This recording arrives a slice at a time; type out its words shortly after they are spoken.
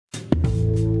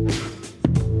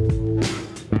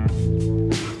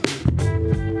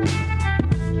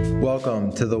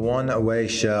Welcome to the One Away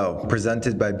Show,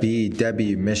 presented by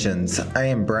BW Missions. I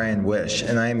am Brian Wish,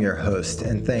 and I am your host,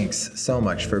 and thanks so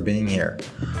much for being here.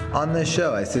 On this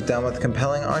show, I sit down with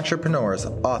compelling entrepreneurs,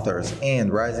 authors,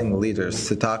 and rising leaders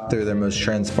to talk through their most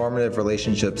transformative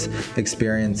relationships,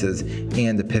 experiences,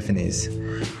 and epiphanies.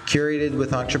 Curated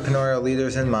with entrepreneurial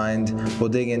leaders in mind, we'll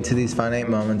dig into these finite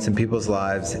moments in people's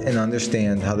lives and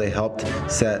understand how they helped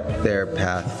set their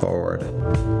path forward.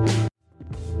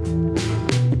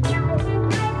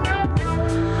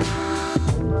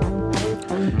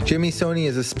 Jimmy Soni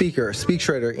is a speaker,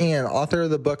 speechwriter, and author of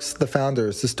the books The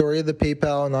Founders, The Story of the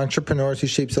PayPal and Entrepreneurs Who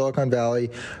Shaped Silicon Valley,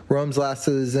 Rome's Last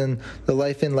Citizen, The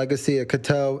Life and Legacy of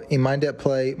Cato, A Mind at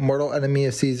Play, Mortal Enemy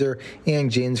of Caesar, and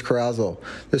Jane's Carousel,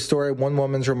 the story of one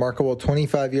woman's remarkable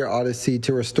 25-year odyssey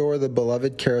to restore the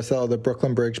beloved carousel of the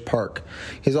Brooklyn Bridge Park.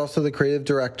 He's also the creative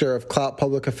director of Clout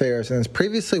Public Affairs and has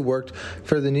previously worked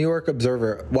for the New York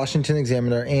Observer, Washington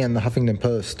Examiner, and the Huffington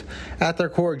Post. At their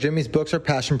core, Jimmy's books are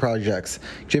passion projects.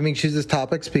 Jimmy chooses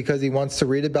topics because he wants to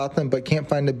read about them but can't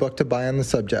find a book to buy on the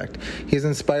subject. He's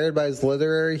inspired by his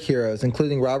literary heroes,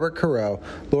 including Robert Caro,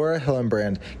 Laura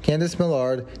Hillenbrand, Candace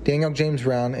Millard, Daniel James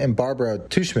Brown, and Barbara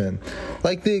Tuchman.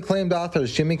 Like the acclaimed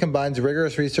authors, Jimmy combines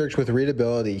rigorous research with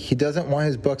readability. He doesn't want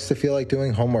his books to feel like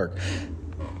doing homework.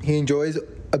 He enjoys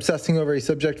obsessing over a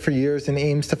subject for years and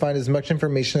aims to find as much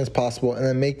information as possible and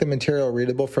then make the material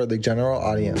readable for the general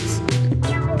audience.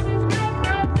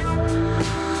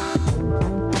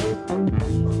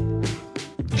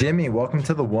 Jimmy, welcome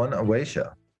to the One Away Show.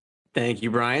 Thank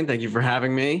you, Brian. Thank you for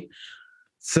having me.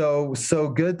 So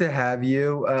good to have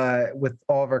you. With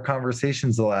all of our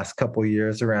conversations the last couple of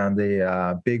years around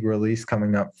a big release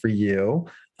coming up for you.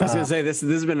 I was going to say this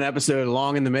has been an episode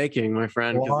long in the making, my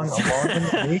friend. Long in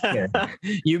the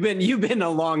making. You've been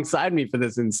alongside me for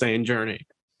this insane journey.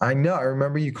 I know. I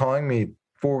remember you calling me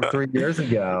 3 years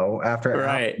ago after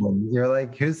right. Album. You're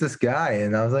like, who's this guy?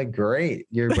 And I was like, great,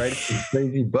 you're writing this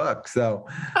crazy book. So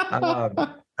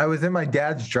I was in my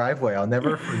dad's driveway. I'll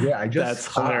never forget.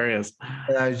 That's hilarious.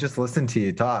 And I was just listening to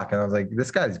you talk, and I was like,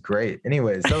 this guy's great.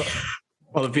 Anyways, so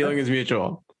well, the feeling is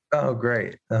mutual. Oh,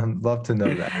 great. Love to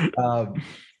know that.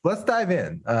 Let's dive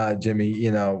in, Jimmy.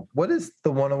 What is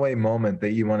the one away moment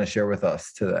that you want to share with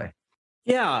us today?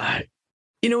 Yeah.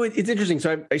 It's interesting.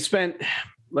 So I spent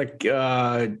like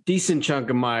a decent chunk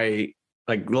of my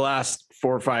the last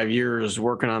 4 or 5 years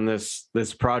working on this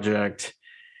project.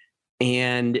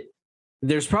 And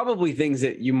there's probably things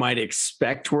that you might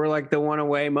expect were like the one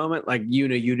away moment. Like,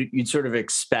 you'd sort of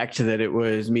expect that it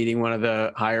was meeting one of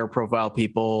the higher profile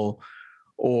people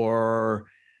or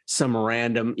some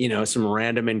random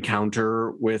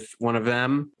encounter with one of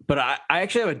them. But I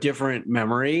actually have a different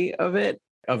memory of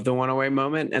the one away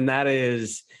moment. And that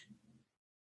is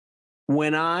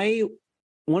one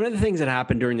of the things that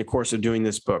happened during the course of doing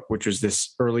this book, which was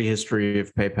this early history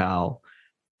of PayPal,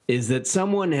 is that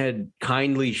someone had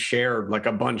kindly shared like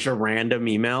a bunch of random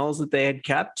emails that they had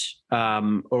kept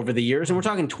over the years. And we're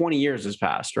talking 20 years has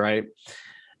passed, right?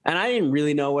 And I didn't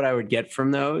really know what I would get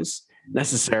from those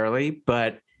necessarily,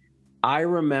 but I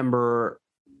remember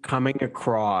coming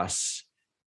across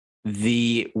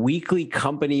the weekly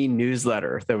company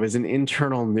newsletter that was an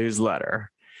internal newsletter.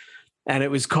 And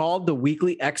it was called The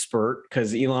Weekly Expert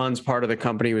because Elon's part of the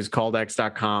company was called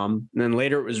X.com. And then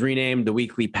later it was renamed The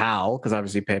Weekly Pal because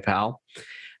obviously PayPal.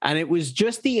 And it was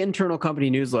just the internal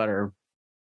company newsletter.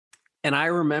 And I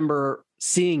remember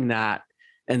seeing that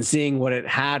and seeing what it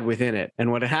had within it.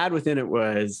 And what it had within it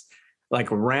was like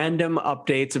random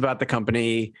updates about the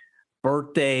company,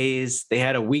 birthdays. They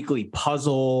had a weekly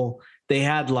puzzle. They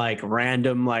had like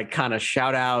random kind of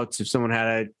shout outs if someone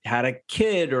had a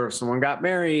kid or if someone got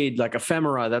married, like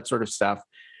ephemera, that sort of stuff.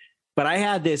 But I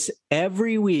had this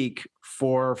every week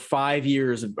for 5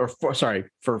 years for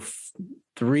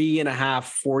 3.5,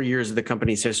 4 years of the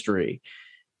company's history.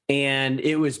 And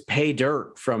it was pay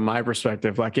dirt from my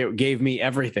perspective. Like, it gave me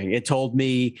everything. It told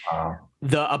me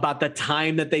about the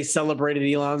time that they celebrated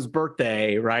Elon's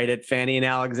birthday, right, at Fannie and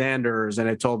Alexander's. And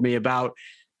it told me about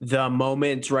the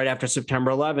moment right after September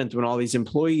 11th when all these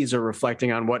employees are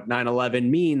reflecting on what 9/11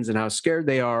 means and how scared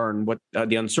they are and what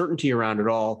the uncertainty around it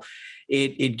all.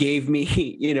 It gave me,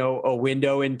 a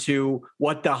window into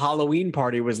what the Halloween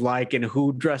party was like and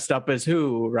who dressed up as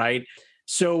who, right?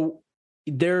 So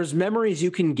there's memories you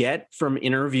can get from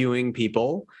interviewing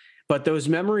people, but those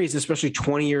memories, especially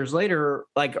 20 years later,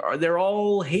 they're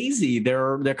all hazy.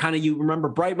 They're kind of, you remember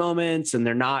bright moments and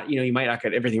they're not, you might not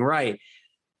get everything right.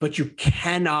 But you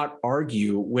cannot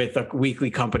argue with a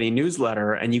weekly company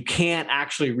newsletter and you can't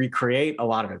actually recreate a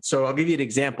lot of it. So I'll give you an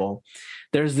example.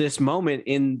 There's this moment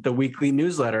in the weekly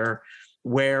newsletter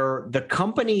where the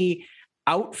company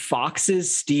outfoxes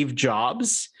Steve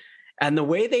Jobs. And the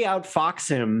way they outfox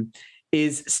him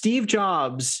is Steve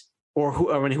Jobs, or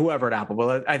whoever at Apple,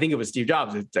 well, I think it was Steve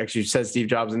Jobs. It actually says Steve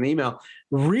Jobs in the email,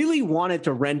 really wanted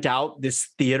to rent out this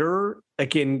theater,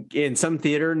 like in some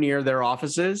theater near their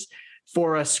offices,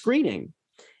 for a screening.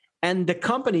 And the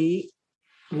company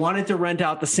wanted to rent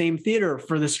out the same theater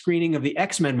for the screening of the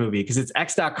X-Men movie, because it's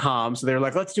X.com. So they're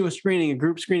like, let's do a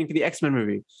group screening for the X-Men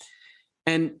movie.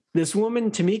 And this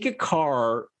woman, Tamika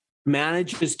Carr,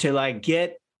 manages to like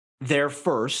get there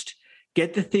first,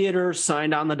 get the theater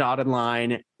signed on the dotted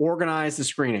line, organize the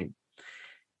screening.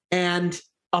 And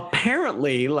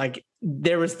apparently, like,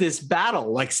 there was this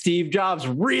battle. Like, Steve Jobs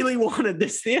really wanted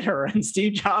this theater, and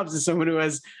Steve Jobs is someone who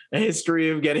has a history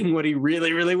of getting what he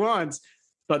really, really wants.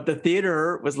 But the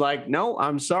theater was like, no,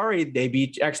 I'm sorry.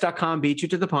 X.com beat you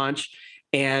to the punch,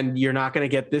 and you're not going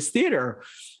to get this theater.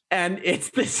 And it's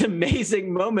this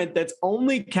amazing moment that's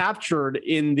only captured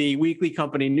in the weekly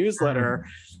company newsletter,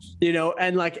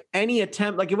 and like any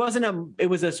attempt, like it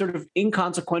was a sort of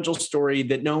inconsequential story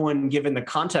that no one, given the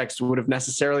context, would have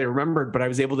necessarily remembered, but I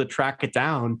was able to track it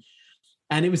down.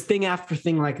 And it was thing after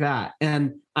thing like that.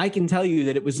 And I can tell you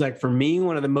that it was, like, for me,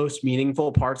 one of the most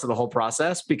meaningful parts of the whole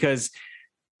process, because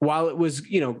while it was,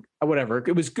 whatever,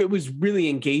 it was really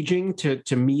engaging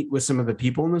to meet with some of the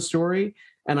people in the story.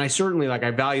 And I certainly, like,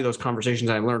 I value those conversations.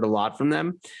 I learned a lot from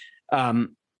them.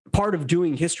 Part of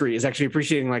doing history is actually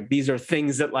appreciating, like, these are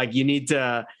things that, like, you need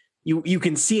to, you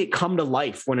can see it come to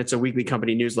life when it's a weekly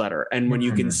company newsletter. And when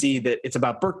you can see that it's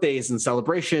about birthdays and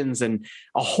celebrations and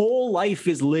a whole life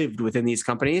is lived within these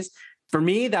companies. For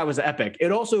me, that was epic.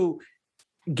 It also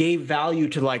gave value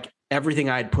to, like, everything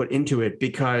I had put into it,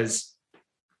 because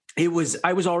I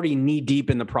was already knee deep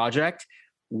in the project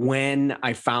when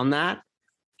I found that.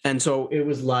 And so it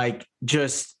was like,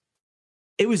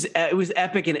 it was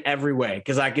epic in every way,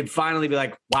 because I could finally be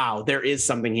like, wow, there is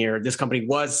something here. This company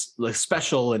was, like,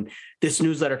 special, and this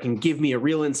newsletter can give me a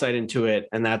real insight into it.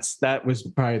 And that was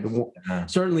probably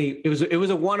certainly it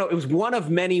was one of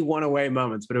many one-away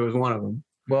moments, but it was one of them.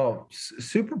 Well,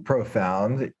 super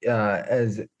profound.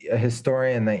 As a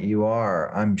historian that you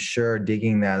are, I'm sure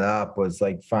digging that up was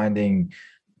like finding,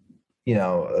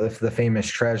 the famous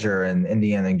treasure in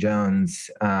Indiana Jones.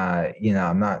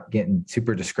 I'm not getting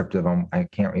super descriptive. I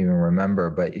can't even remember,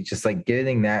 but it's just like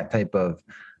getting that type of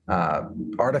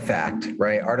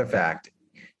artifact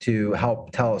to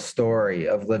help tell a story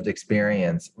of lived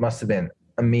experience must have been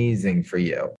amazing for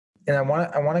you. And I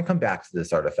want to come back to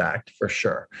this artifact for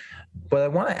sure. But I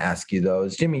want to ask you, though,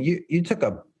 is, Jimmy, you took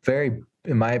a very,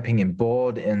 in my opinion,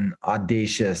 bold and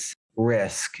audacious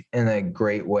risk in a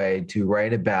great way to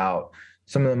write about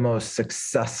some of the most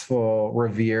successful,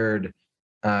 revered,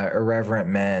 irreverent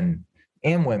men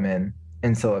and women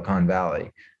in Silicon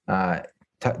Valley,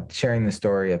 sharing the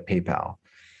story of PayPal.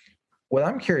 What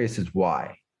I'm curious is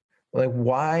why? Like,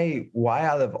 why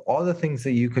out of all the things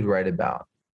that you could write about,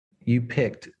 you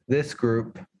picked this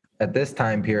group at this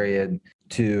time period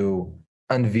to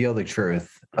unveil the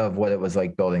truth of what it was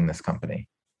like building this company?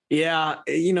 Yeah,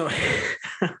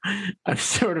 I'm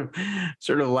sort of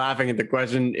laughing at the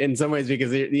question in some ways,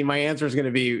 because my answer is going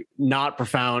to be not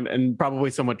profound and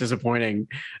probably somewhat disappointing.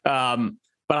 But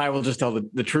I will just tell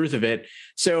the truth of it.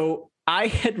 So I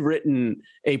had written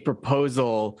a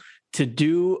proposal to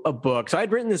do a book. So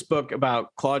I'd written this book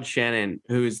about Claude Shannon,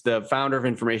 who's the founder of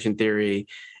information theory.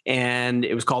 And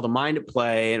it was called A Mind at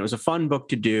Play. And it was a fun book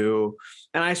to do.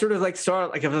 And I sort of I was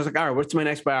like, all right, what's my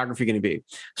next biography going to be?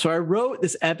 So I wrote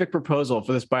this epic proposal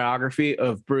for this biography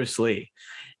of Bruce Lee.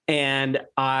 And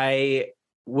I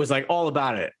was like all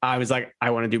about it. I was like,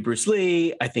 I want to do Bruce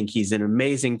Lee. I think he's an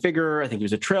amazing figure. I think he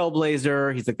was a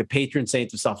trailblazer. He's like the patron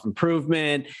saint of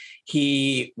self-improvement.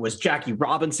 He was Jackie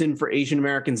Robinson for Asian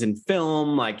Americans in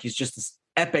film. Like, he's just this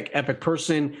epic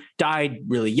person. Died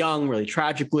really young, really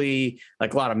tragically,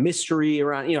 like a lot of mystery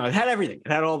around, it had everything.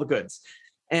 It had all the goods.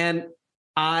 And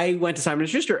I went to Simon &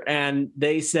 Schuster, and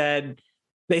they sort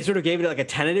of gave it like a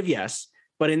tentative yes.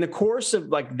 But in the course of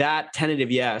like that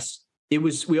tentative yes,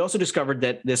 we also discovered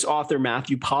that this author,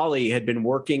 Matthew Polly, had been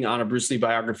working on a Bruce Lee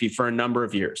biography for a number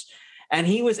of years. And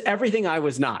he was everything I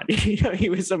was not. He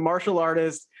was a martial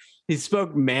artist. He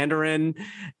spoke Mandarin,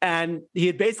 and he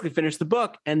had basically finished the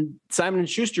book. And Simon &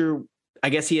 Schuster, I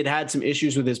guess he had some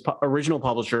issues with his original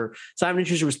publisher. Simon &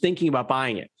 Schuster was thinking about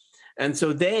buying it. And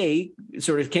so they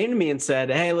sort of came to me and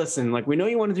said, hey, listen, like, we know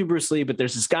you want to do Bruce Lee, but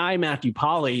there's this guy, Matthew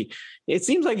Polly. It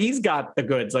seems like he's got the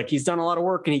goods. Like, he's done a lot of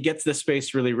work and he gets this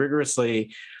space really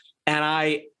rigorously. And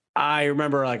I I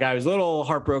remember like I was a little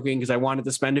heartbroken because I wanted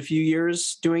to spend a few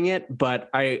years doing it, but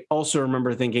I also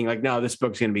remember thinking like, no, this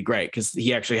book's going to be great because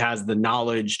he actually has the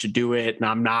knowledge to do it, and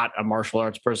I'm not a martial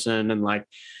arts person, and like,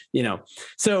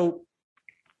 so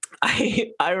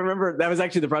I remember that was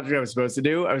actually the project I was supposed to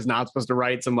do. I was not supposed to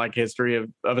write some like history of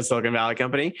a Silicon Valley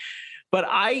company, but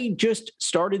I just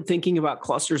started thinking about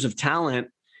clusters of talent,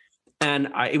 and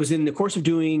it was in the course of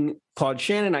doing Claude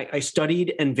Shannon. I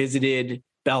studied and visited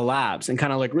Bell Labs and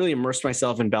kind of like really immersed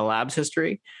myself in Bell Labs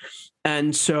history.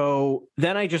 And so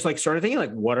then I just like started thinking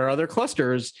like, what are other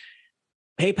clusters?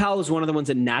 PayPal is one of the ones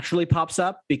that naturally pops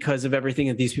up because of everything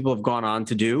that these people have gone on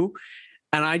to do.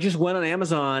 And I just went on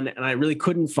Amazon and I really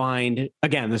couldn't find,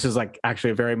 again, this is like actually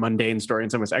a very mundane story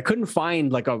in some ways. I couldn't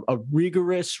find like a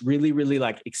rigorous, really, really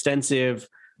like extensive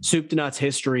soup to nuts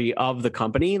history of the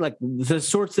company, like the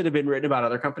sorts that have been written about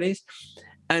other companies.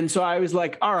 And so I was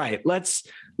like, all right, let's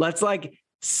like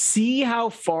see how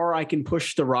far I can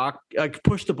push the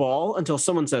ball until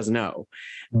someone says no.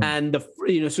 And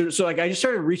so like I just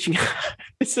started reaching out.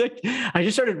 It's like I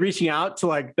just started reaching out to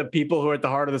like the people who are at the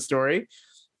heart of the story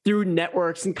through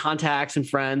networks and contacts and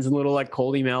friends and little like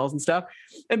cold emails and stuff.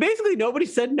 And basically nobody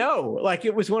said no. Like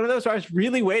it was one of those where I was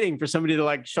really waiting for somebody to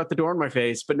like shut the door in my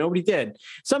face, but nobody did.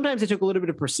 Sometimes it took a little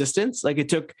bit of persistence. Like it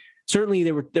took, certainly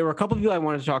there were a couple of people I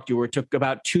wanted to talk to where it took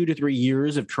about 2 to 3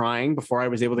 years of trying before I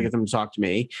was able to get them to talk to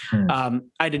me. I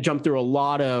had to jump through a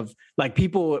lot of like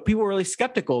people were really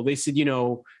skeptical. They said,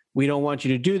 we don't want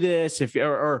you to do this.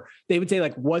 Or they would say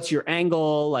like, what's your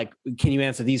angle? Like, can you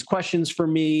answer these questions for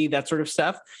me? That sort of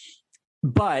stuff.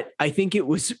 But I think it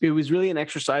was really an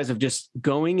exercise of just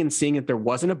going and seeing that there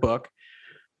wasn't a book,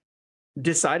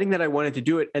 deciding that I wanted to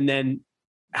do it, and then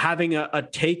having a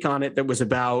take on it that was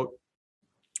about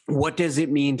what does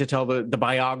it mean to tell the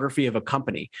biography of a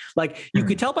company? Like you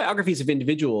could tell biographies of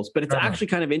individuals, but it's actually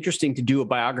kind of interesting to do a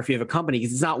biography of a company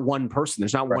because it's not one person.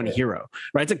 There's not one hero,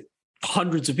 right? It's like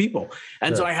hundreds of people.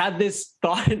 And so I had this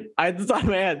thought, in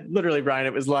my head, literally, Brian,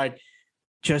 it was like,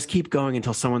 just keep going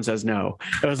until someone says no.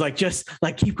 It was like, just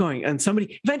like, keep going. And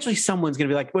eventually someone's going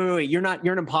to be like, wait, you're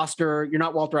an imposter. You're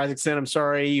not Walter Isaacson. I'm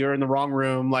sorry. You're in the wrong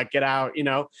room. Like, get out,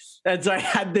 And so I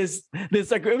had this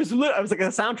like, I was like a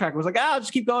soundtrack. It was like, I'll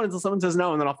just keep going until someone says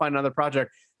no. And then I'll find another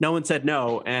project. No one said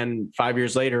no. And 5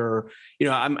 years later,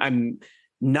 I'm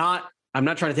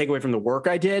not trying to take away from the work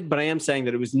I did, but I am saying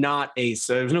that it was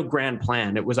there was no grand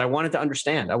plan. It was, I wanted to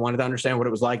understand what it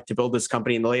was like to build this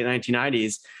company in the late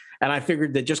 1990s. And I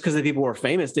figured that just because the people were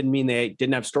famous didn't mean they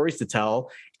didn't have stories to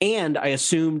tell. And I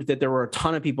assumed that there were a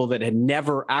ton of people that had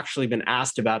never actually been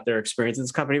asked about their experience in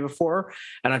this company before.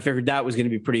 And I figured that was going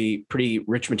to be pretty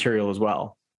rich material as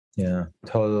well. Yeah,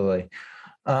 totally.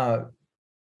 So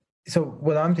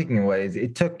what I'm taking away is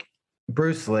it took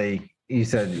Bruce Lee. You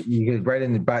said you could write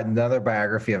another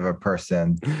biography of a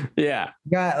person. Yeah.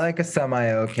 Got like a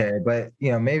semi-okay, but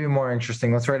maybe more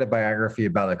interesting. Let's write a biography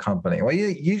about a company. Well,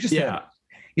 you just said,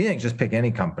 you didn't just pick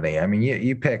any company. I mean,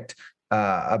 you picked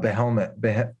a behemoth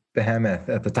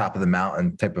at the top of the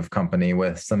mountain type of company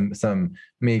with some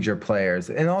major players,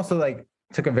 and also like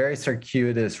took a very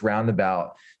circuitous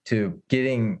roundabout to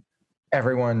getting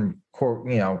everyone,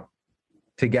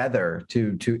 together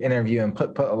to interview and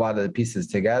put a lot of the pieces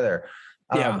together.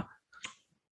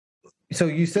 So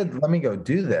you said, let me go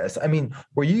do this. I mean,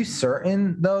 were you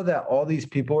certain though that all these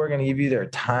people were going to give you their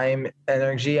time,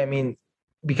 energy? I mean,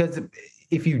 because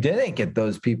if you didn't get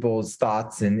those people's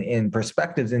thoughts and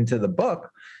perspectives into the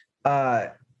book,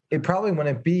 it probably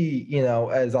wouldn't be,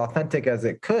 as authentic as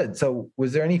it could. So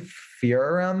was there any fear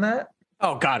around that?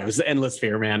 Oh God, it was endless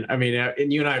fear, man. I mean,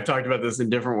 and you and I have talked about this in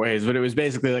different ways, but it was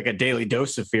basically like a daily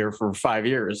dose of fear for 5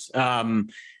 years.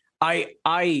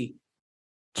 I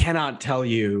cannot tell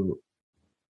you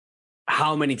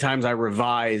how many times I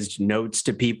revised notes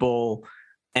to people,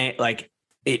 and like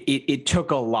it took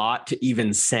a lot to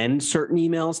even send certain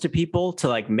emails to people to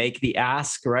like make the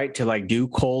ask, right? To like do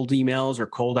cold emails or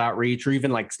cold outreach or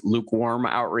even like lukewarm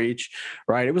outreach,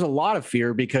 right? It was a lot of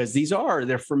fear because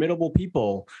they're formidable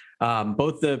people.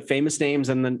 Both the famous names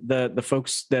and the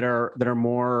folks that are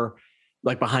more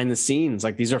like behind the scenes,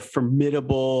 like these are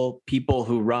formidable people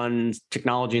who run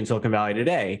technology in Silicon Valley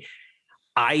today.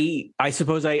 I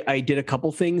suppose I did a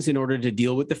couple things in order to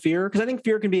deal with the fear, because I think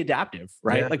fear can be adaptive,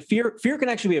 right? Yeah. Like fear can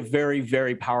actually be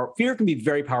fear can be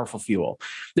very powerful fuel.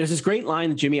 There's this great line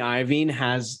that Jimmy Iovine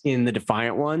has in The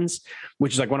Defiant Ones,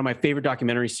 which is like one of my favorite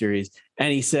documentary series.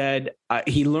 And he said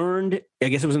he learned, I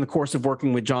guess it was in the course of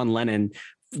working with John Lennon,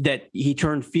 that he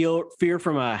turned fear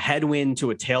from a headwind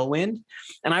to a tailwind.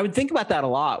 And I would think about that a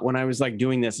lot when I was like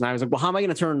doing this. And I was like, well, how am I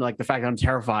going to turn like the fact that I'm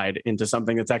terrified into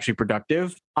something that's actually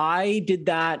productive? I did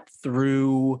that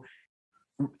through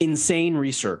insane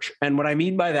research. And what I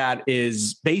mean by that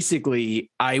is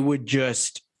basically I would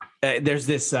just, there's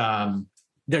this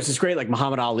great like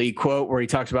Muhammad Ali quote where he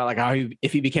talks about like how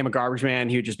if he became a garbage man,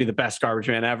 he would just be the best garbage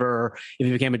man ever. If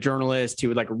he became a journalist, he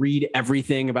would like read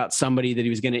everything about somebody that he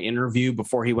was going to interview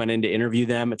before he went in to interview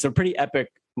them. It's a pretty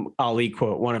epic Ali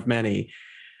quote, one of many.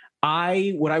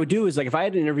 What I would do is like, if I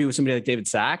had an interview with somebody like David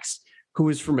Sachs, who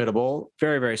is formidable,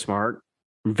 very, very smart,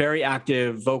 very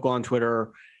active, vocal on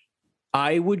Twitter,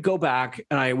 I would go back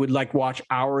and I would like watch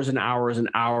hours and hours and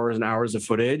hours and hours of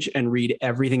footage and read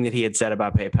everything that he had said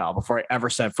about PayPal before I ever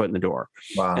set foot in the door.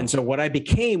 Wow. And so what I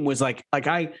became was like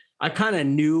I kind of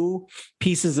knew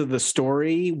pieces of the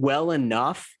story well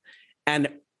enough and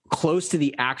close to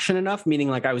the action enough, meaning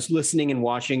like I was listening and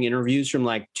watching interviews from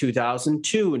like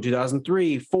 2002 and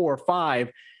 2003, 4,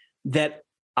 5, that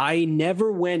I never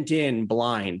went in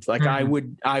blind. Like I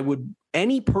would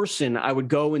any person I would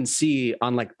go and see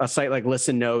on like a site like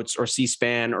Listen Notes or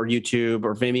C-SPAN or YouTube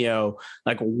or Vimeo,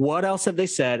 like what else have they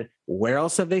said? Where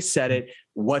else have they said it?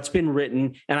 What's been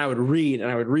written? And I would read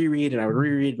and I would reread and I would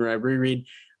reread and I would reread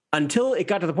until it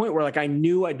got to the point where like I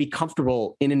knew I'd be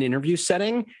comfortable in an interview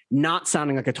setting, not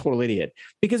sounding like a total idiot.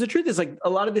 Because the truth is like a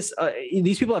lot of this,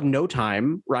 these people have no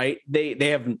time, right? They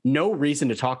have no reason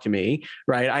to talk to me,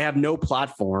 right? I have no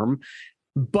platform.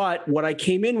 But what I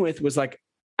came in with was like,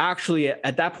 actually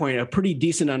at that point, a pretty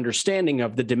decent understanding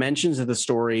of the dimensions of the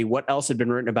story, what else had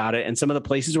been written about it, and some of the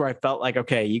places where I felt like,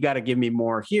 okay, you got to give me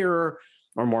more here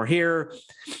or more here.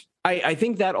 I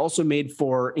think that also made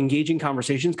for engaging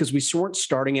conversations because we weren't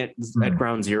starting at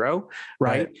ground zero,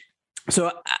 right?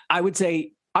 So I would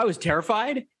say I was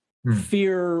terrified.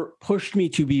 Fear pushed me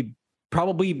to be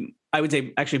probably, I would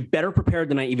say, actually better prepared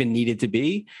than I even needed to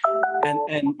be.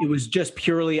 And it was just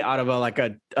purely out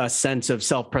of a sense of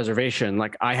self-preservation.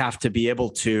 Like I have to be able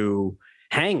to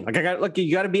hang.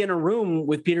 You got to be in a room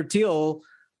with Peter Thiel,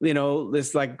 you know,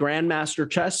 this like grandmaster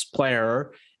chess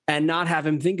player, and not have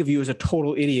him think of you as a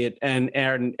total idiot and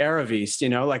Aravist, you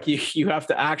know, like you have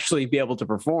to actually be able to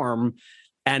perform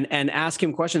and ask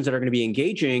him questions that are going to be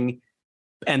engaging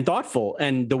and thoughtful.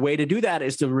 And the way to do that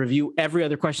is to review every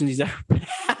other question he's ever been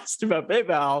asked about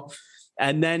PayPal,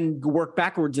 and then work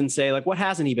backwards and say, like, what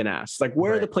hasn't he been asked? Like,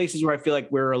 where are the places where I feel like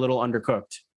we're a little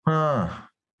undercooked?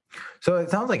 So it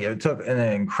sounds like it took an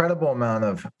incredible amount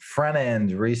of front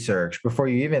end research before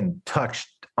you even touched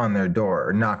on their door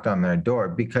or knocked on their door,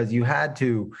 because you had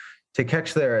to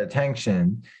catch their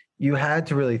attention. You had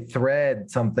to really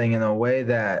thread something in a way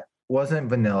that wasn't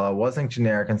vanilla, wasn't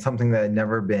generic, and something that had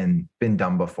never been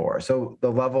done before. So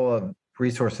the level of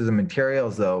resources and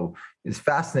materials, though, is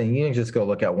fascinating. You didn't just go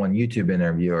look at one YouTube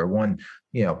interview or one,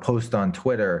 post on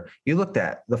Twitter. You looked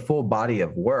at the full body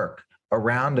of work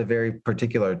around a very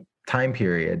particular time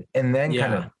period, and then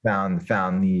kind of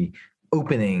found the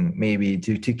opening maybe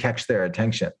to catch their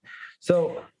attention.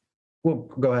 So, well,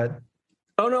 go ahead.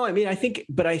 Oh no, I mean, I think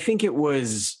it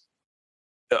was.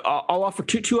 I'll offer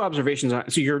two observations.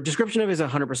 So your description of it is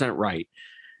 100% right.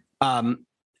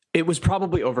 It was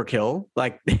probably overkill.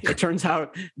 Like it turns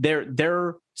out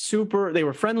they're super, they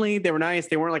were friendly, they were nice.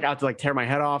 They weren't like out to like tear my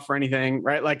head off or anything.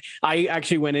 Right. Like I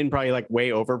actually went in probably like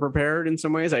way over prepared in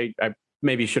some ways. I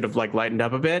maybe should have like lightened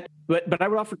up a bit, but I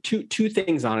would offer two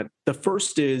things on it. The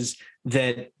first is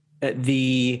that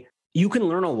you can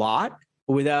learn a lot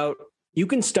you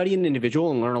can study an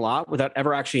individual and learn a lot without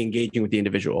ever actually engaging with the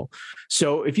individual.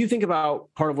 So if you think about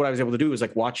part of what I was able to do is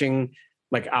like watching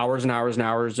like hours and hours and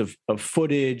hours of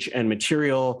footage and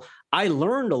material. I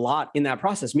learned a lot in that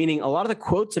process, meaning a lot of the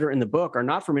quotes that are in the book are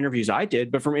not from interviews I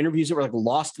did, but from interviews that were like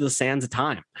lost to the sands of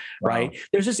time, right?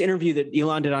 There's this interview that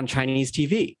Elon did on Chinese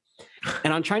TV.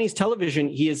 And on Chinese television,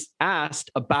 he is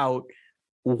asked about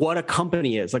what a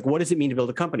company is. Like, what does it mean to build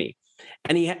a company?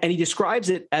 And he describes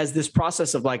it as this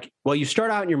process of like, well, you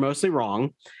start out and you're mostly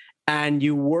wrong, and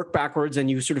you work backwards and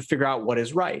you sort of figure out what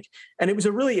is right. And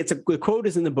the quote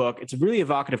is in the book. It's a really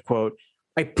evocative quote.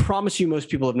 I promise you most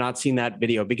people have not seen that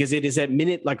video because it is at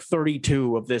minute like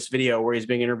 32 of this video where he's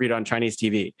being interviewed on Chinese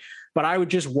TV. But I would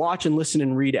just watch and listen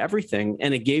and read everything.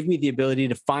 And it gave me the ability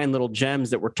to find little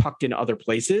gems that were tucked in other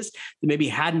places that maybe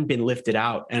hadn't been lifted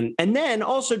out. And then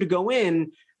also to go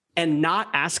in and not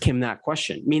ask him that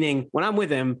question, meaning when I'm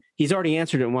with him, he's already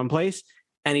answered it in one place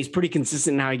and he's pretty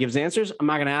consistent in how he gives answers. I'm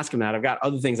not going to ask him that. I've got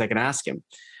other things I can ask him.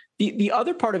 The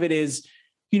other part of it is,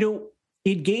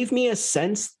 it gave me a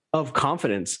sense of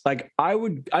confidence. Like I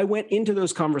went into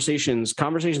those conversations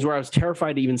where I was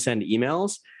terrified to even send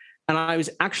emails. And I was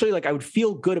actually like, I would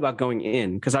feel good about going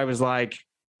in because I was like,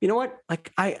 you know what?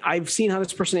 Like I've seen how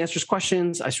this person answers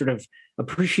questions. I sort of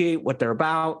appreciate what they're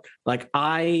about. Like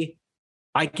I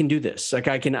can do this. Like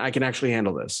I can actually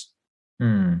handle this.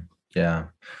 Yeah.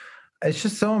 It's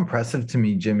just so impressive to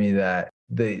me, Jimmy, that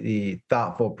the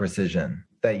thoughtful precision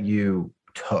that you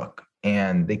took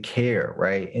and the care,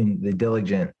 right? And the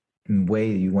diligent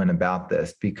way you went about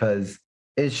this, because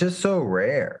it's just so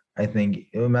rare, I think,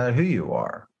 no matter who you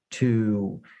are,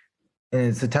 and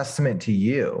it's a testament to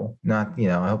you, not,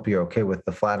 I hope you're okay with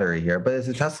the flattery here, but it's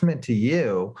a testament to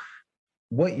you,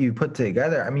 what you put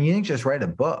together. I mean, you didn't just write a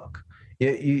book.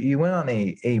 You went on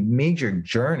a major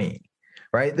journey,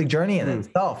 right? The journey in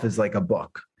itself is like a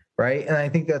book, right? And I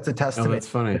think that's a testament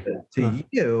to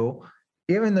you,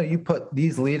 even though you put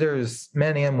these leaders,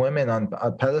 men and women, on a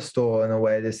pedestal in a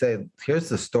way to say, here's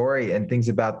the story and things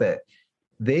about that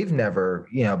they've never,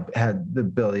 had the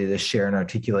ability to share and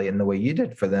articulate in the way you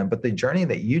did for them. But the journey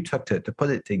that you took to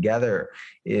put it together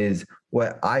is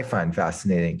what I find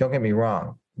fascinating. Don't get me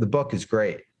wrong. The book is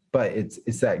great, but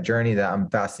it's that journey that I'm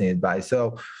fascinated by.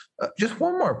 So just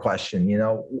one more question,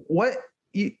 what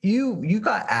you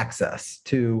got access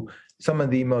to some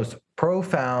of the most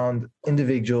profound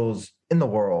individuals in the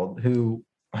world who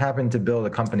happened to build a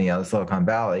company out of Silicon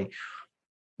Valley.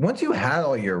 Once you had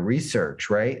all your research,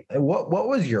 right? What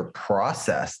was your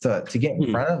process to get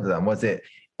in front of them? Was it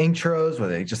intros?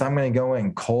 Was it just, I'm going to go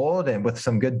in cold and with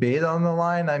some good bait on the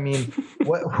line? I mean,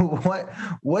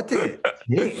 what did it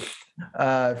take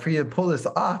for you to pull this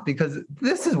off? Because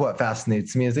this is what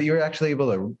fascinates me, is that you're actually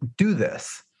able to do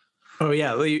this. Oh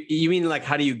yeah. You mean like,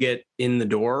 how do you get in the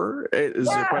door? Is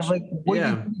your question? Like,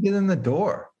 you get in the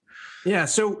door? Yeah.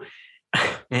 So,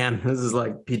 man, this is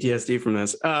like PTSD from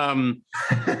this.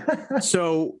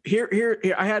 So here,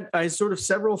 I sort of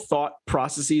several thought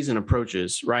processes and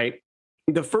approaches, right?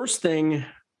 The first thing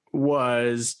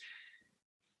was,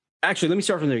 actually, let me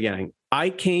start from the beginning. I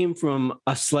came from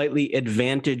a slightly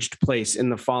advantaged place in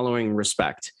the following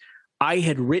respect. I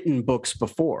had written books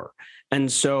before.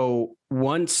 And so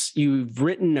once you've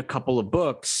written a couple of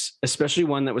books, especially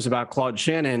one that was about Claude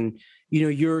Shannon,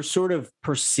 you're sort of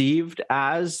perceived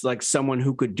as like someone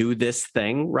who could do this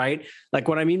thing, right? Like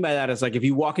what I mean by that is like, if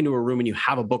you walk into a room and you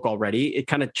have a book already, it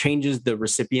kind of changes the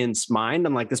recipient's mind.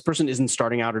 I'm like, this person isn't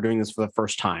starting out or doing this for the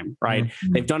first time, right?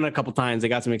 Mm-hmm. They've done it a couple of times. They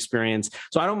got some experience.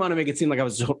 So I don't want to make it seem like I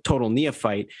was a total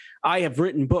neophyte. I have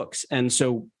written books. And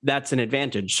so that's an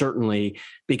advantage, certainly,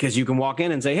 because you can walk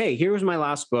in and say, hey, here's my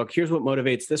last book. Here's what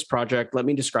motivates this project. Let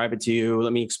me describe it to you.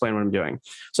 Let me explain what I'm doing.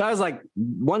 So I was like,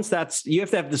 you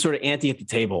have to have the sort of ante at the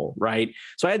table, right?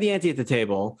 So I had the ante at the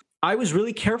table. I was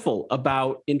really careful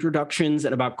about introductions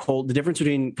and about the difference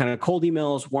between kind of cold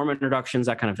emails, warm introductions,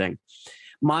 that kind of thing.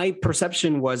 My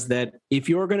perception was that if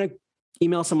you're going to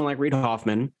email someone like Reid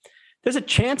Hoffman, there's a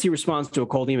chance he responds to a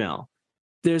cold email.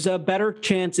 There's a better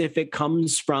chance if it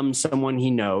comes from someone he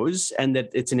knows and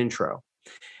that it's an intro.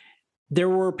 There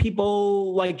were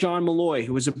people like John Malloy,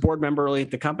 who was a board member early at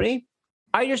the company.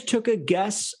 I just took a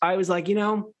guess. I was like,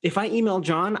 if I email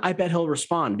John, I bet he'll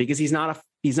respond, because he's not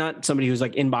somebody who's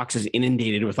like inbox is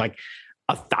inundated with like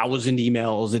 1,000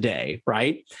 emails a day,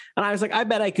 right? And I was like, I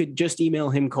bet I could just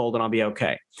email him cold and I'll be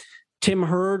okay. Tim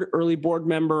Hurd, early board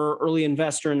member, early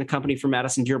investor in the company for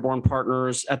Madison Dearborn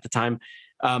Partners at the time.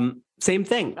 Same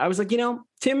thing. I was like,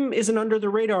 Tim is an under the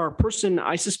radar person.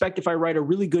 I suspect if I write a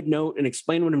really good note and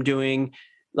explain what I'm doing,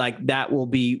 like that will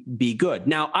be good.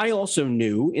 Now, I also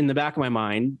knew in the back of my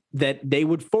mind that they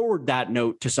would forward that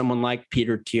note to someone like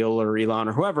Peter Thiel or Elon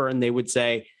or whoever, and they would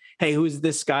say, hey, who's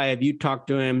this guy? Have you talked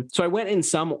to him? So I went in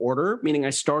some order, meaning I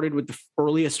started with the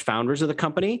earliest founders of the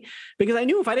company, because I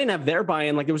knew if I didn't have their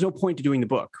buy-in, like there was no point to doing the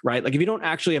book, right? Like if you don't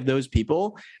actually have those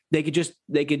people, they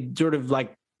could sort of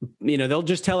like, they'll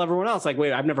just tell everyone else, like,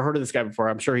 wait, I've never heard of this guy before.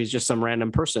 I'm sure he's just some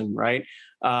random person, right?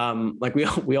 Like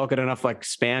we all get enough like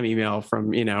spam email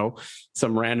from,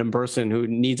 some random person who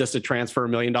needs us to transfer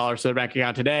 $1 million to their bank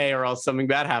account today, or else something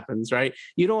bad happens, right?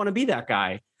 You don't want to be that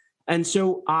guy. And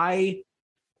so I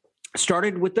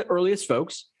started with the earliest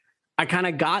folks. I kind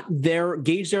of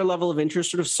gauged their level of interest,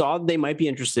 sort of saw they might be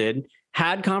interested,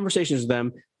 had conversations with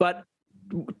them, but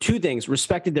two things: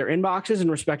 respected their inboxes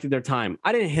and respected their time.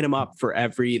 I didn't hit them up for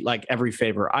every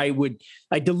favor. I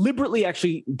deliberately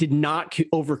actually did not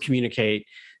over communicate,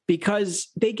 because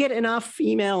they get enough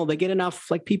email, they get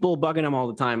enough like people bugging them all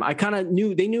the time. I kind of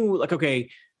knew, they knew like, okay,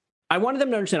 I wanted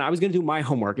them to understand I was going to do my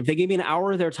homework. If they gave me an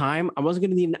hour of their time, I wasn't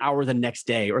going to need an hour the next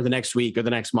day or the next week or the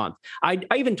next month. I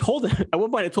even told them at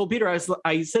one point, I told Peter,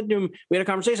 I said to him, we had a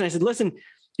conversation. I said, listen,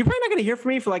 you're probably not going to hear from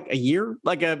me for like a year,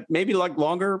 maybe like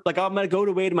longer. Like I'm going to go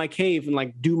away to my cave and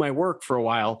like do my work for a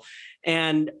while.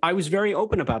 And I was very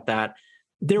open about that.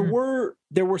 There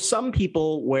were some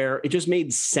people where it just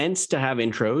made sense to have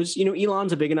intros. You know,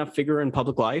 Elon's a big enough figure in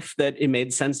public life that it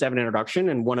made sense to have an introduction.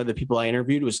 And one of the people I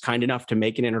interviewed was kind enough to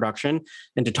make an introduction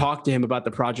and to talk to him about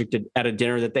the project at a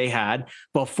dinner that they had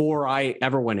before I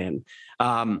ever went in.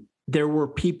 There were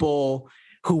people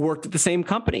who worked at the same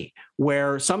company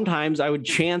where sometimes I would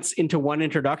chance into one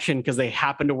introduction because they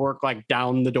happened to work like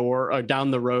down the door or down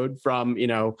the road from,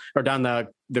 or down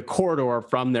the corridor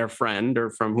from their friend or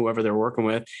from whoever they're working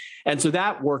with. And so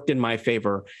that worked in my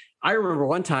favor. I remember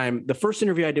one time, the first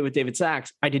interview I did with David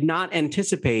Sachs, I did not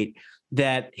anticipate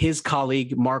that his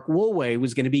colleague, Mark Woolway,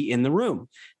 was going to be in the room.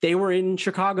 They were in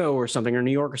Chicago or something, or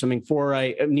New York or something for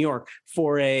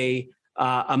a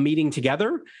meeting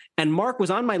together. And Mark was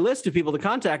on my list of people to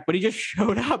contact, but he just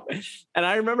showed up. And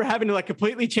I remember having to like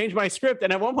completely change my script.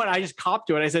 And at one point I just copped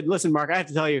to it. I said, listen, Mark, I have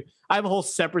to tell you, I have a whole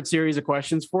separate series of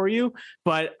questions for you,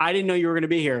 but I didn't know you were going to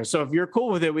be here. So if you're cool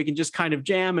with it, we can just kind of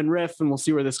jam and riff and we'll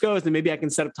see where this goes. And maybe I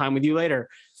can set up time with you later.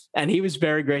 And he was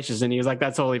very gracious. And he was like,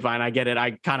 that's totally fine. I get it.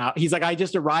 He's like, I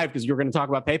just arrived because you were going to talk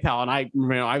about PayPal. And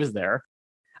I was there.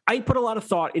 I put a lot of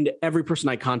thought into every person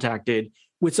I contacted.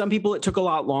 With some people, it took a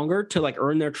lot longer to like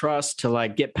earn their trust, to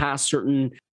like get past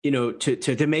certain,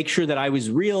 to make sure that I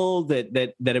was real,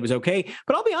 that it was okay.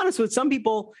 But I'll be honest, with some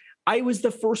people, I was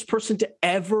the first person to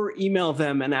ever email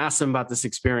them and ask them about this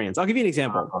experience. I'll give you an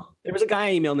example. There was a guy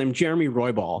I emailed named Jeremy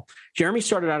Roybal. Jeremy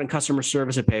started out in customer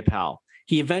service at PayPal.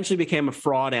 He eventually became a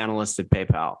fraud analyst at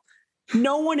PayPal.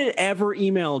 No one had ever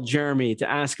emailed Jeremy to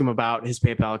ask him about his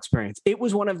PayPal experience. It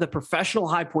was one of the professional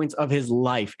high points of his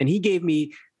life. And he gave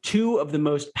me two of the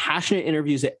most passionate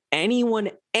interviews that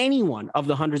anyone of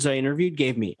the hundreds I interviewed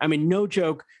gave me. I mean, no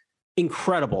joke,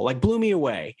 incredible, like blew me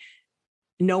away.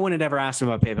 No one had ever asked him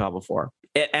about PayPal before.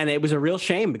 And it was a real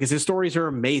shame because his stories are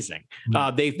amazing.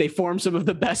 They form some of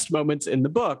the best moments in the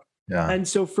book. Yeah. And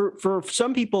so for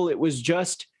some people, it was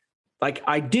just like,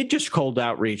 I did just cold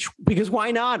outreach because why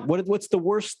not? What's the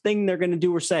worst thing they're going to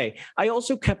do or say? I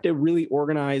also kept a really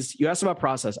organized, you asked about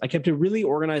process. I kept a really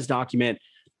organized document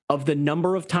of the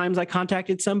number of times I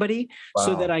contacted somebody. Wow.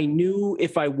 So that I knew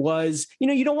if I was,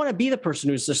 you don't want to be the person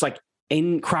who's just like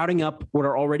crowding up what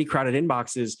are already crowded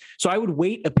inboxes. So I would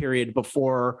wait a period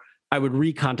before I would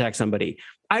recontact somebody.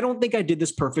 I don't think I did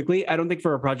this perfectly. I don't think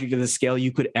for a project of this scale,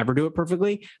 you could ever do it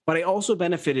perfectly, but I also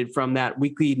benefited from that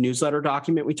weekly newsletter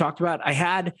document we talked about.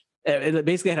 It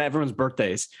basically had everyone's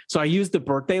birthdays. So I used the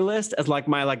birthday list as like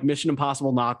my like Mission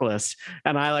Impossible knock list.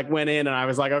 And I like went in and I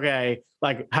was like, okay,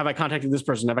 like, have I contacted this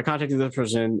person? Have I contacted this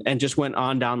person? And just went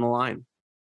on down the line.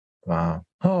 Wow.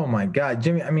 Oh my God,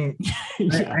 Jimmy. I mean,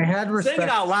 I had respect. Saying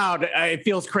it out loud, it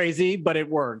feels crazy, but it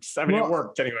works. I mean, it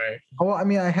worked anyway. Well, I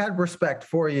mean, I had respect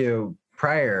for you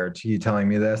prior to you telling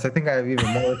me this. I think I have even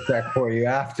more respect for you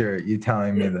after you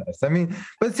telling me this. I mean,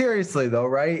 but seriously though,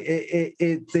 right?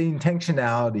 The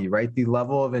intentionality, right? The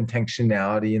level of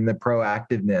intentionality and the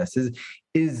proactiveness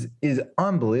is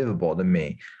unbelievable to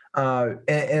me. Could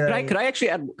I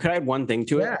add one thing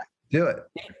to it? Yeah, do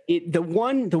it. The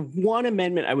one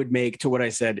amendment I would make to what I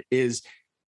said is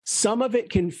some of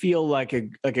it can feel like a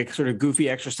sort of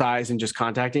goofy exercise in just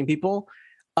contacting people.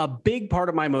 A big part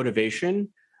of my motivation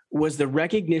was the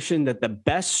recognition that the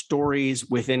best stories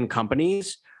within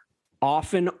companies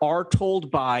often are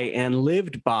told by and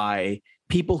lived by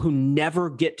people who never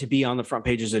get to be on the front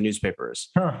pages of newspapers.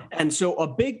 Huh. And so a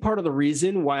big part of the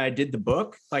reason why I did the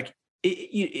book, like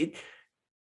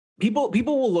people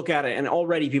will look at it and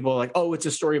already people are like, oh, it's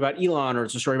a story about Elon or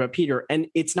it's a story about Peter. And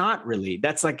it's not really.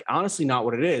 That's like honestly not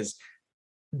what it is.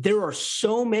 There are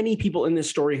so many people in this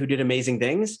story who did amazing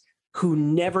things who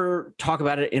never talk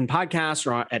about it in podcasts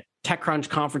or at TechCrunch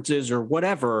conferences or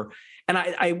whatever. And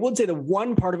I would say the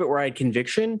one part of it where I had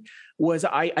conviction was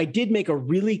I did make a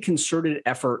really concerted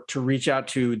effort to reach out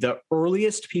to the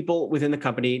earliest people within the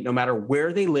company, no matter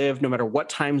where they lived, no matter what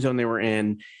time zone they were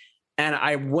in. And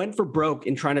I went for broke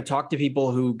in trying to talk to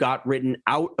people who got written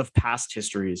out of past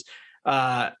histories.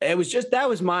 That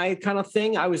was my kind of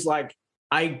thing. I was like,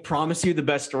 I promise you the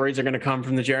best stories are going to come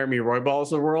from the Jeremy Roybals of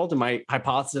the world. And my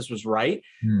hypothesis was right.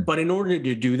 But in order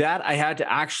to do that, I had to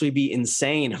actually be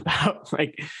insane about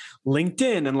like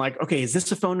LinkedIn and like, okay, is this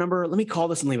a phone number? Let me call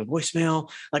this and leave a voicemail.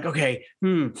 Like, okay,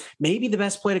 maybe the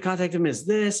best way to contact them is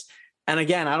this. And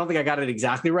again, I don't think I got it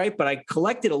exactly right, but I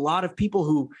collected a lot of people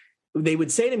who they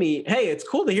would say to me, hey, it's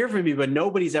cool to hear from you, but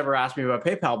nobody's ever asked me about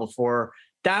PayPal before.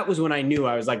 That was when I knew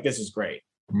I was like, this is great.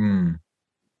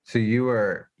 So you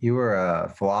were a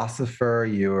philosopher,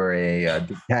 you were a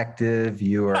detective,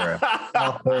 you were an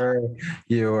author,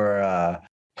 you were a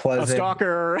A pleasant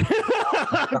stalker,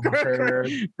 stalker.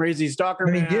 crazy stalker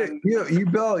I mean, you man. you you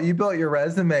built you built your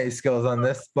resume skills on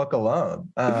this book alone.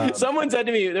 Someone said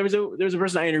to me, there was a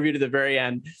person I interviewed at the very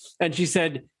end, and she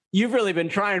said, "You've really been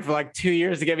trying for like 2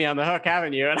 years to get me on the hook,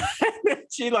 haven't you?" And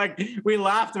we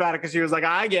laughed about it because she was like,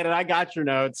 "I get it, I got your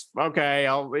notes. Okay,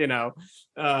 I'll."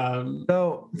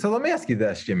 So let me ask you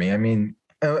this, Jimmy. I mean,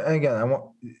 again, I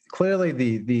want clearly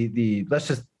the let's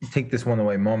just take this one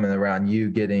away moment around you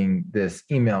getting this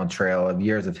email trail of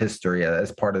years of history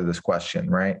as part of this question,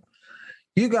 right?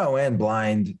 You go in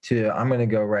blind to I'm going to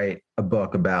go write a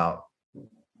book about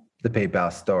the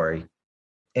PayPal story,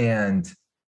 and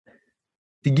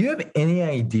did you have any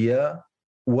idea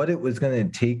what it was going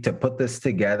to take to put this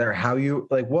together? How you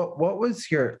like what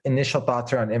was your initial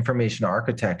thoughts around information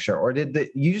architecture, or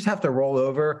you just have to roll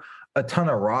over a ton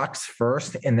of rocks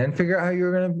first and then figure out how you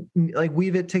were going to like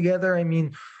weave it together? I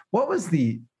mean, what was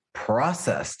the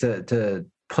process to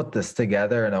put this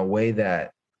together in a way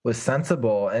that was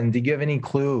sensible? And did you have any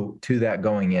clue to that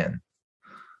going in?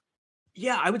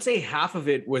 Yeah, I would say half of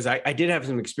it was I did have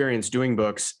some experience doing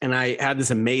books, and I had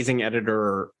this amazing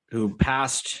editor who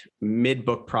passed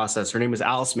mid-book process. Her name was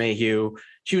Alice Mayhew.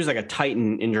 She was like a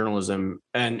titan in journalism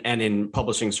and in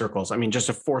publishing circles. I mean, just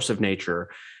a force of nature.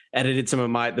 Edited some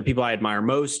of the people I admire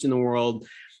most in the world.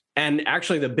 And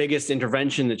actually, the biggest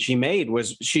intervention that she made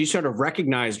was she sort of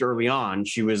recognized early on.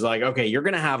 She was like, "Okay, you're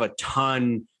going to have a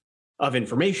ton of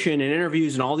information and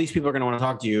interviews, and all these people are going to want to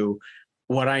talk to you.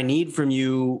 What I need from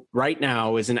you right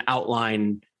now is an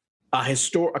outline, a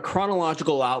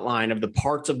chronological outline of the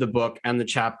parts of the book and the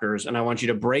chapters. And I want you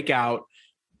to break out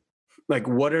like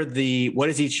what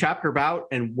is each chapter about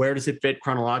and where does it fit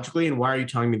chronologically and why are you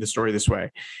telling me the story this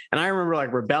way?" And I remember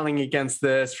like rebelling against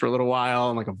this for a little while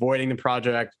and like avoiding the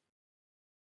project.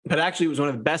 But actually, it was one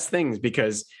of the best things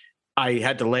because I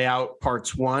had to lay out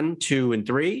parts 1, 2, and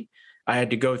 3. I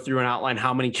had to go through and outline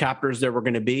how many chapters there were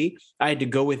going to be. I had to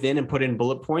go within and put in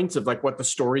bullet points of like what the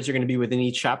stories are going to be within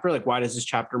each chapter. Like, why does this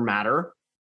chapter matter?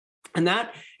 And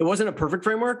that it wasn't a perfect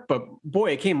framework, but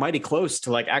boy, it came mighty close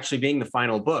to like actually being the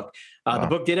final book. The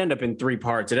book did end up in 3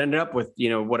 parts. It ended up with,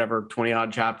 whatever, 20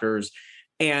 odd chapters.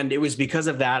 And it was because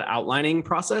of that outlining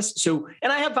process. So,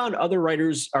 and I have found other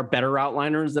writers are better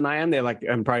outliners than I am. They like,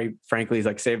 and probably frankly,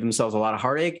 like save themselves a lot of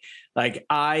heartache. Like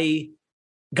I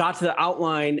got to the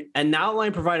outline and the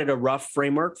outline provided a rough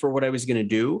framework for what I was going to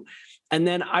do. And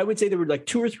then I would say there were like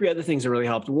 2 or 3 other things that really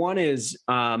helped. One is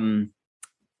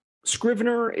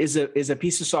Scrivener is a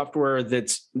piece of software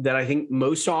that I think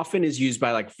most often is used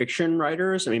by like fiction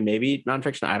writers. I mean, maybe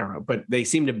nonfiction, I don't know, but they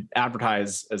seem to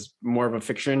advertise as more of a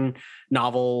fiction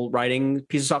novel writing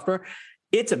piece of software.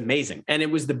 It's amazing. And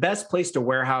it was the best place to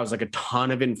warehouse like a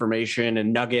ton of information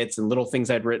and nuggets and little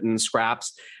things I'd written,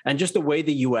 scraps. And just the way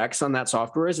the UX on that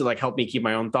software is, it like helped me keep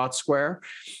my own thoughts square.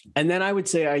 And then I would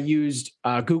say I used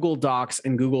Google Docs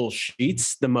and Google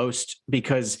Sheets the most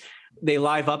because they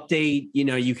live update,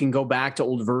 you can go back to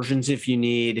old versions if you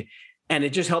need. And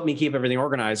it just helped me keep everything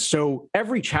organized. So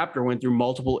every chapter went through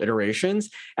multiple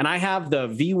iterations. And I have the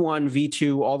V1,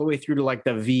 V2, all the way through to like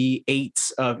the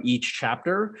V8s of each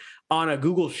chapter on a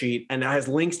Google Sheet. And it has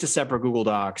links to separate Google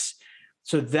Docs.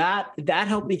 So that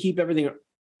helped me keep everything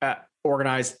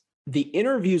organized. The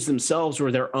interviews themselves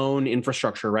were their own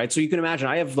infrastructure, right? So you can imagine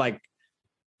I have like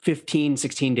 15,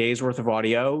 16 days worth of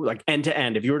audio, like end to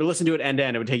end. If you were to listen to it end to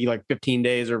end, it would take you like 15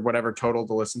 days or whatever total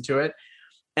to listen to it.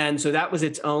 And so that was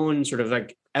its own sort of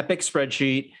like epic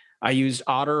spreadsheet. I used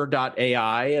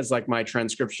otter.ai as like my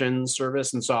transcription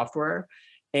service and software.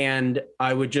 And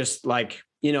I would just like,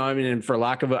 for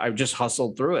lack of it, I just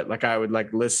hustled through it. Like I would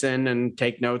like listen and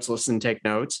take notes, take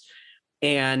notes.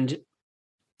 And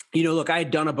look, I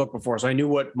had done a book before, so I knew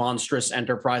what monstrous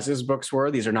enterprises books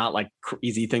were. These are not like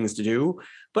easy things to do,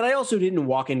 but I also didn't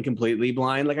walk in completely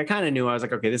blind. Like I kind of knew, I was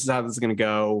like, okay, this is how this is going to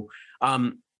go.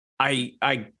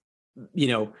 I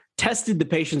tested the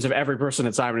patience of every person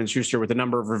at Simon & Schuster with the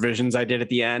number of revisions I did at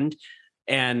the end.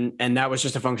 And that was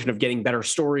just a function of getting better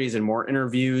stories and more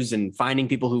interviews and finding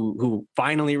people who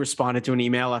finally responded to an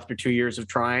email after 2 years of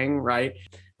trying, right?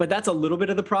 But that's a little bit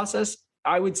of the process.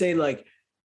 I would say like,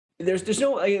 there's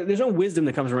no wisdom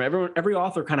that comes from it. Every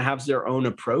author kind of has their own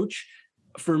approach.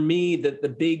 For me, the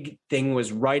big thing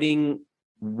was writing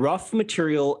rough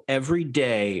material every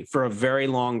day for a very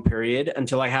long period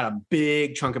until I had a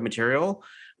big chunk of material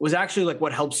was actually like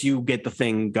what helps you get the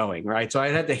thing going, right? So I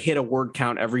had to hit a word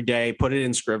count every day, put it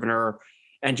in Scrivener,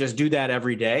 and just do that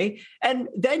every day. And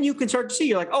then you can start to see,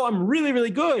 you're like, oh, I'm really,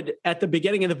 really good at the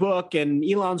beginning of the book and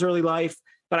Elon's early life.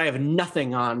 but I have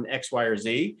nothing on X, Y, or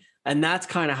Z. And that's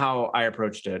kind of how I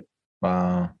approached it.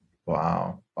 Wow.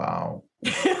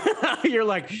 You're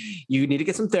like, you need to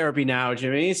get some therapy now,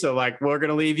 Jimmy. So like, we're going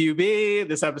to leave you be.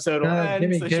 This episode will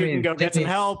end so you can go get some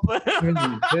help.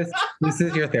 This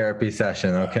is your therapy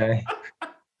session. Okay.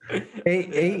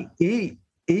 Eight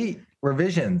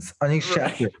revisions on each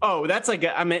chapter. Oh, that's like,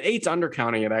 I mean, 8's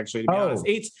undercounting it actually, to be honest.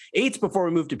 Eight's before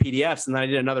we moved to PDFs. And then I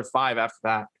did another 5 after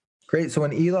that. Great. So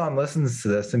when Elon listens to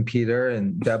this, and Peter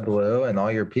and Deb Blue and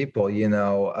all your people,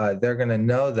 they're going to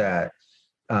know that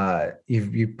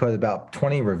you put about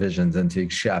 20 revisions into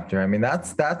each chapter. I mean,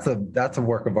 that's a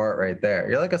work of art right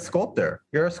there. You're like a sculptor.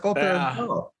 You're a sculptor as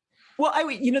well. Well,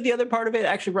 the other part of it,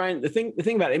 actually, Brian, the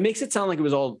thing about it makes it sound like it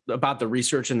was all about the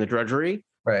research and the drudgery.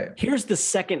 Right. Here's the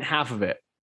second half of it.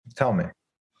 Tell me.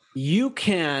 You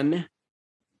can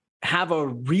have a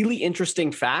really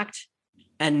interesting fact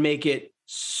and make it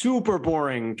super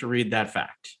boring to read that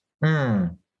fact.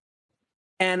 And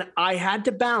I had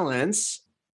to balance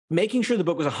making sure the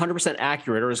book was 100%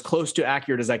 accurate or as close to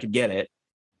accurate as I could get it,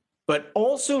 but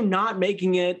also not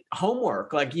making it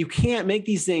homework. Like you can't make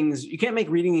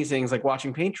reading these things like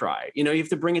watching paint dry. You have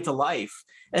to bring it to life,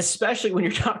 especially when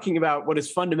you're talking about what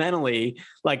is fundamentally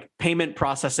like payment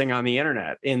processing on the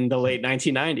internet in the late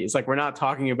 1990s. Like we're not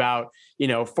talking about,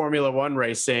 Formula One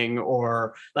racing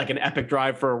or like an epic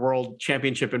drive for a world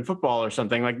championship in football or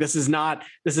something. Like this is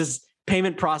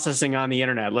payment processing on the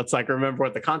internet. Let's like remember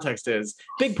what the context is.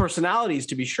 Big personalities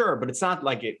to be sure, but it's not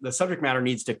like the subject matter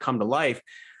needs to come to life.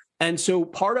 And so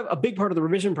a big part of the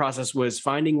revision process was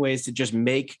finding ways to just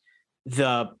make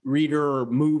the reader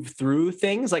move through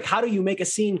things. Like, how do you make a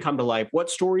scene come to life?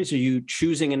 What stories are you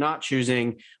choosing and not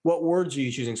choosing? What words are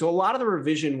you choosing? So a lot of the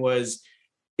revision was,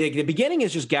 like, the beginning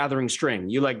is just gathering string.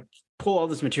 You like pull all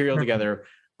this material together,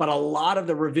 but a lot of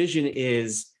the revision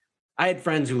is, I had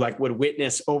friends who like would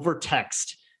witness over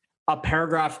text a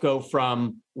paragraph go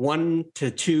from 1 to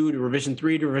 2 to revision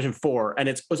 3 to revision 4. And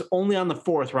it was only on the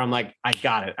 4th where I'm like, I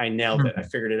got it. I nailed it. I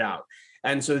figured it out.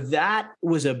 And so that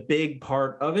was a big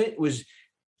part of it. Was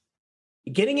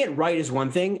getting it right is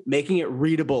one thing, making it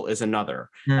readable is another.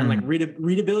 And like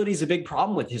readability is a big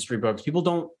problem with history books. People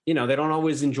don't, they don't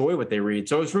always enjoy what they read.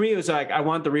 So for me, it was like, I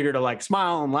want the reader to like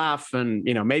smile and laugh and,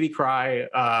 maybe cry.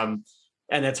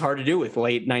 And that's hard to do with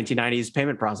late 1990s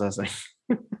payment processing.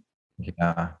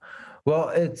 Yeah. Well,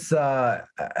 it's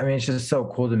just so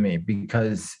cool to me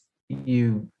because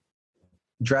it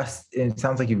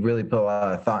sounds like you really put a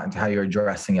lot of thought into how you're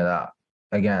dressing it up.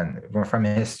 Again, from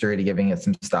history to giving it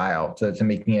some style to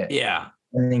making it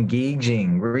an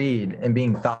engaging read and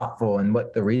being thoughtful in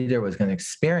what the reader was going to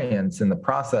experience in the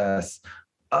process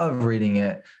of reading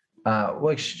it.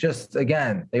 Which just,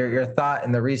 again, your thought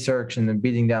and the research and the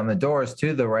beating down the doors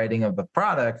to the writing of the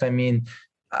product. I mean,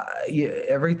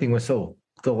 everything was so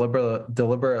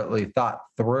deliberately thought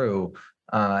through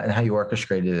and how you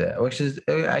orchestrated it, which is,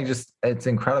 it's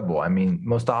incredible. I mean,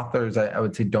 most authors, I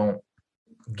would say, don't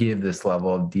give this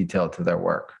level of detail to their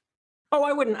work. Oh,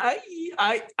 I wouldn't.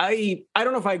 I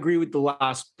don't know if I agree with the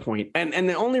last point. And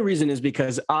the only reason is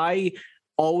because I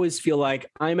always feel like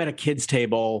I'm at a kid's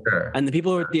table and the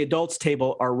people who are at the adults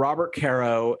table are Robert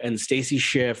Caro and Stacy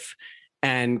Schiff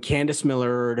and Candace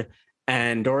Millard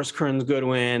and Doris Kearns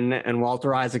Goodwin and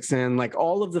Walter Isaacson, like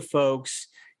all of the folks,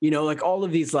 like all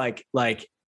of these, like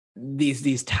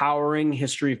these towering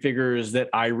history figures that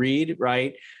I read,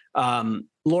 right?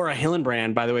 Laura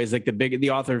Hillenbrand, by the way, is like the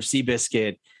author of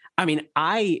Seabiscuit. I mean,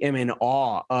 I am in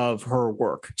awe of her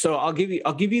work. So I'll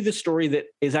give you the story that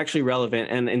is actually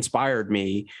relevant and inspired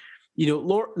me.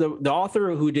 Laura, the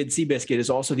author who did Seabiscuit is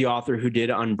also the author who did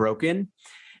Unbroken,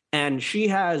 and she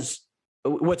has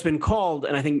what's been called,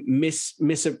 and I think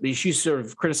she sort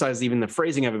of criticized even the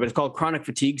phrasing of it, but it's called chronic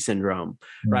fatigue syndrome,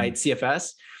 right?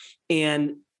 CFS,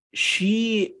 and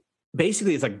she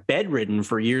basically is like bedridden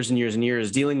for years and years and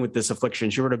years dealing with this affliction.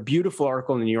 She wrote a beautiful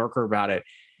article in the New Yorker about it.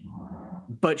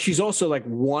 But she's also like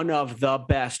one of the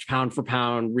best pound for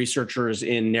pound researchers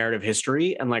in narrative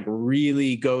history and like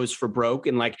really goes for broke.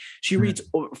 And like she reads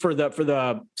for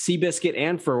the Seabiscuit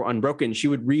and for Unbroken, she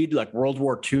would read like World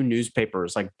War II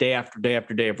newspapers, like day after day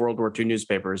after day of World War II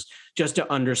newspapers, just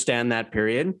to understand that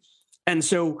period. And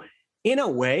so in a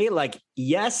way, like,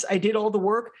 yes, I did all the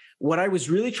work. What I was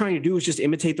really trying to do was just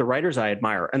imitate the writers I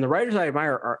admire. And the writers I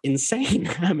admire are insane.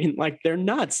 I mean, like, they're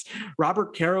nuts.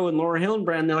 Robert Caro and Laura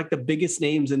Hillenbrand, they're like the biggest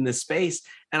names in this space.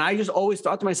 And I just always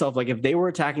thought to myself, like, if they were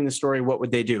attacking the story, what would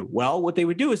they do? Well, what they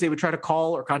would do is they would try to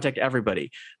call or contact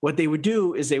everybody. What they would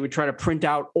do is they would try to print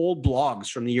out old blogs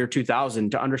from the year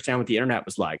 2000 to understand what the internet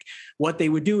was like. What they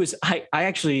would do is I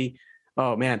actually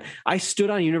Oh man, I stood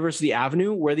on University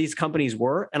Avenue where these companies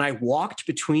were, and I walked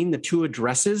between the two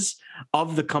addresses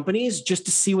of the companies just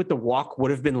to see what the walk would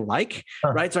have been like,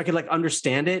 right? So I could like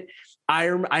understand it.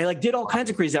 I like did all kinds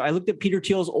of crazy. I looked at Peter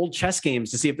Thiel's old chess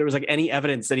games to see if there was like any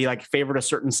evidence that he like favored a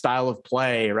certain style of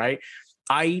play, right?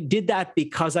 I did that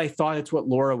because I thought it's what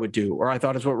Laura would do, or I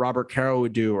thought it's what Robert Caro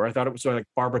would do, or I thought it was sort of like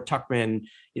Barbara Tuchman,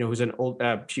 who's an old,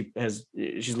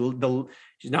 she's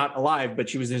not alive, but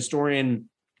she was a historian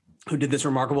who did this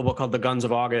remarkable book called The Guns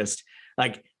of August.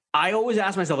 Like, I always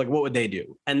ask myself, like, what would they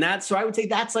do? And so I would say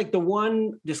that's like the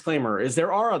one disclaimer is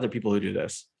there are other people who do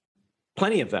this.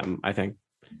 Plenty of them, I think.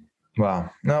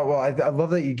 Wow. No, well, I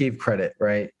love that you gave credit,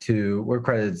 right, to where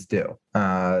credit's due.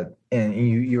 And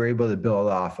you were able to build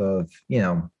off of,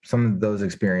 some of those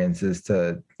experiences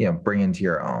to, bring into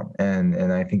your own.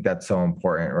 And I think that's so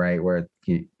important, right? Where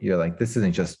you're like, this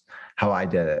isn't just how I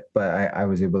did it, but I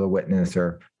was able to witness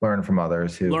or learn from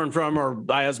others who learn from, or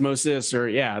by osmosis,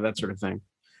 or that sort of thing.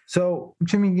 So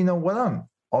Jimmy, what I'm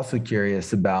also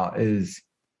curious about is,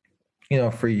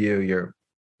 for you, you're,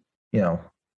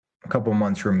 a couple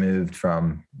months removed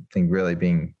from, I think, really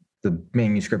being the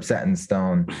manuscript set in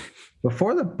stone.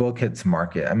 Before the book hits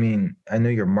market, I mean, I know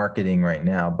you're marketing right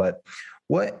now, but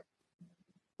what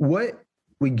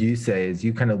would you say as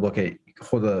you kind of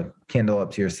hold a candle up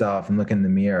to yourself and look in the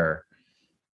mirror?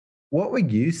 What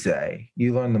would you say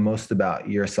you learned the most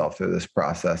about yourself through this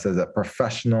process as a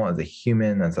professional, as a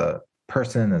human, as a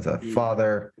person, as a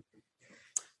father?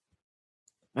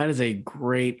 That is a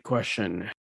great question.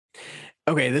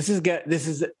 Okay, this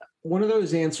is one of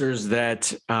those answers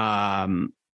that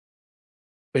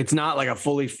it's not like a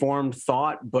fully formed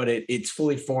thought, but it's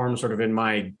fully formed sort of in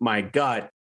my gut.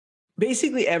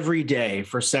 Basically, every day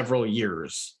for several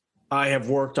years, I have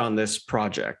worked on this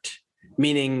project,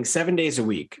 meaning 7 days a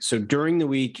week. So during the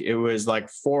week, it was like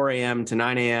 4 a.m. to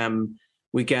 9 a.m.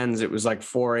 Weekends, it was like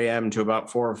 4 a.m. to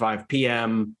about 4 or 5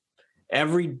 p.m.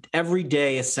 Every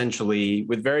day, essentially,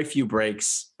 with very few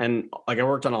breaks. And like I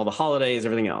worked on all the holidays,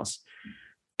 everything else.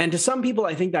 And to some people,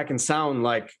 I think that can sound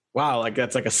like, wow, like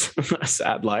that's like a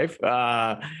sad life.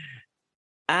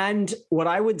 And what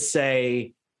I would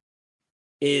say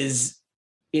is,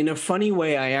 in a funny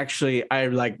way, I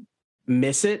like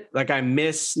miss it. Like I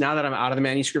miss, now that I'm out of the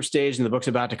manuscript stage and the book's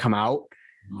about to come out,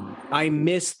 I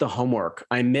miss the homework.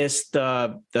 I miss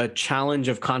the challenge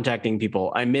of contacting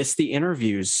people. I miss the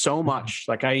interviews so much.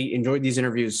 Like I enjoyed these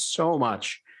interviews so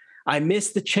much. I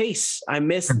miss the chase. I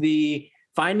miss the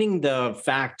finding the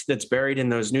fact that's buried in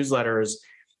those newsletters.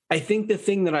 I think the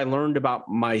thing that I learned about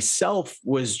myself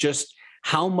was just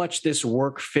how much this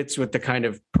work fits with the kind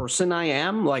of person I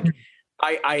am. Like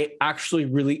I actually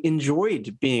really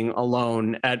enjoyed being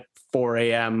alone at 4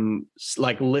 a.m.,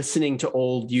 like listening to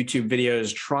old YouTube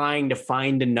videos, trying to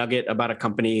find a nugget about a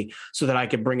company so that I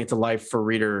could bring it to life for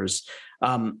readers.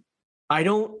 I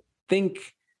don't think,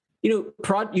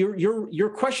 your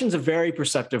question's a very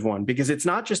perceptive one, because it's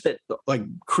not just that like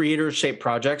creators shape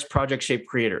projects shape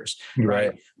creators,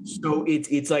 right? So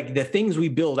it's like the things we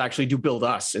build actually do build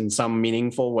us in some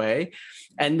meaningful way.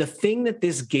 And the thing that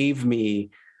this gave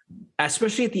me,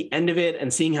 especially at the end of it,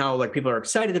 and seeing how like people are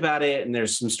excited about it, and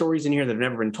there's some stories in here that have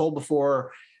never been told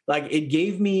before, like it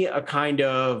gave me a kind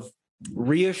of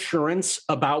reassurance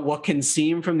about what can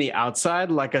seem from the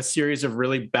outside like a series of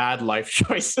really bad life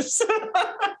choices.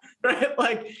 Right?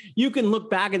 Like you can look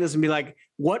back at this and be like,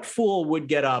 what fool would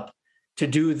get up to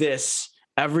do this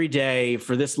every day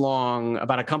for this long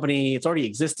about a company? It's already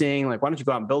existing. Like, why don't you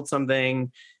go out and build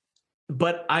something?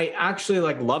 But I actually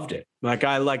like loved it. Like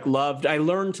I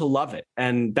learned to love it.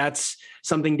 And that's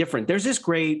something different. There's this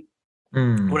great,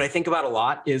 what I think about a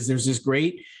lot is there's this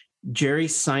great Jerry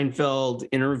Seinfeld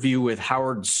interview with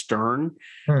Howard Stern,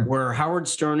 where Howard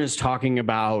Stern is talking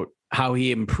about how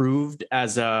he improved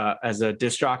as a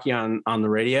disc jockey on the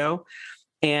radio.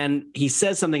 And he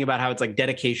says something about how it's like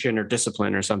dedication or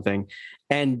discipline or something.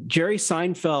 And Jerry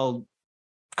Seinfeld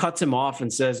cuts him off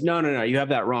and says, no, you have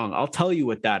that wrong. I'll tell you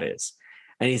what that is.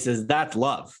 And he says, that's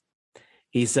love.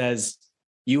 He says,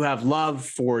 you have love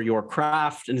for your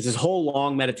craft. And it's this whole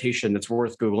long meditation that's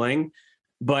worth Googling.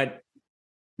 But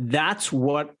that's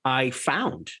what I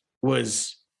found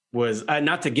was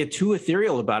not to get too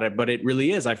ethereal about it, but it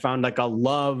really is. I found like a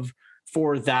love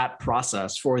for that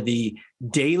process, for the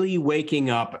daily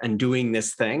waking up and doing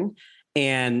this thing.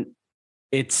 And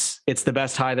it's the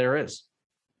best high there is.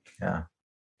 Yeah.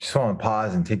 Just want to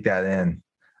pause and take that in.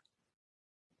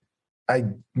 I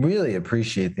really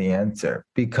appreciate the answer,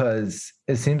 because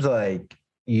it seems like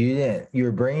you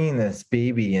were bringing this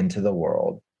baby into the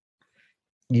world.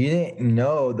 You didn't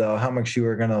know though how much you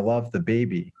were going to love the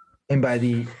baby. And by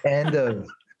the end of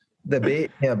by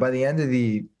the end of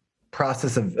the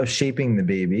process of shaping the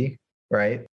baby,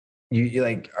 right? You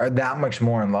like are that much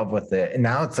more in love with it. And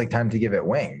now it's like time to give it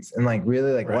wings and like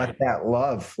really like let that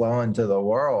love flow into the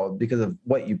world because of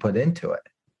what you put into it.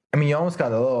 I mean, you almost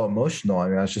got a little emotional. I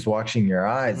mean, I was just watching your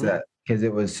eyes that because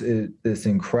it was this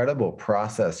incredible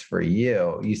process for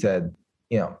you. You said,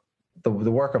 the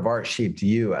work of art shaped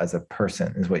you as a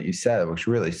person is what you said, which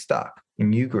really stuck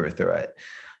and you grew through it.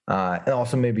 And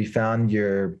also maybe found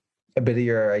a bit of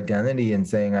your identity in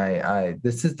saying, I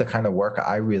this is the kind of work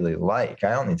I really like.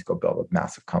 I don't need to go build a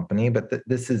massive company, but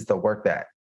this is the work that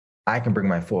I can bring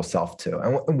my full self to.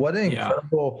 And what an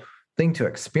incredible thing to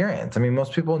experience. I mean,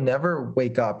 most people never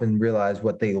wake up and realize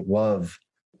what they love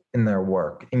in their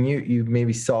work. And you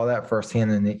maybe saw that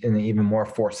firsthand in an even more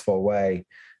forceful way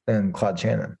than Claude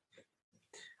Shannon.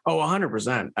 Oh,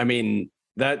 100%. I mean,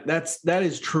 that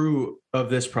is true of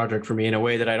this project for me in a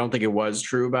way that I don't think it was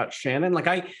true about Shannon. Like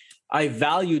I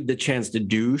valued the chance to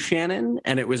do Shannon,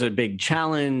 and it was a big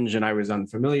challenge, and I was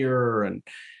unfamiliar and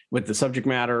with the subject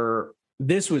matter.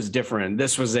 This was different.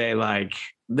 This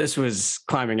was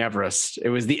climbing Everest. It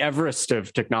was the Everest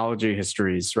of technology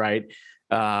histories, right?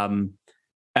 And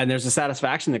there's a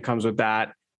satisfaction that comes with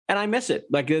that, and I miss it.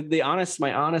 Like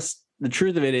the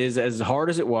truth of it is, as hard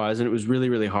as it was, and it was really,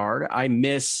 really hard, I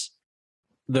miss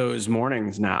those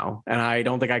mornings now. And I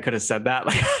don't think I could have said that.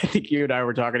 Like, I think you and I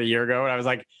were talking a year ago and I was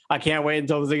like, I can't wait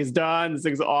until this thing is done. This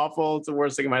thing's awful. It's the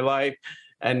worst thing in my life.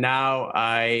 And now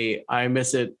I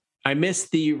miss it. I miss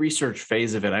the research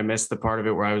phase of it. I miss the part of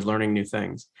it where I was learning new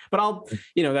things. But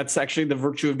that's actually the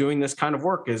virtue of doing this kind of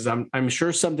work is I'm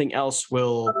sure something else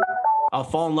I'll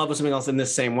fall in love with something else in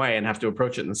this same way and have to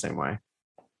approach it in the same way.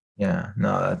 Yeah,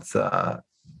 no, that's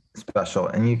special.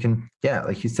 And you can,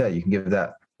 like you said, you can give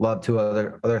that love to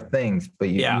other things, but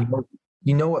you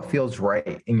know what feels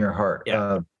right in your heart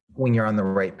when you're on the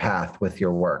right path with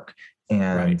your work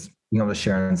and being able to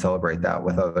share and celebrate that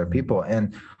with other people.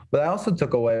 And what I also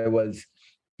took away was,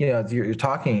 as you're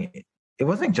talking, it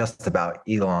wasn't just about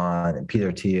Elon and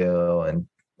Peter Thiel and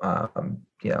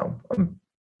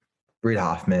Reid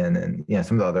Hoffman and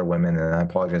some of the other women. And I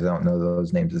apologize, I don't know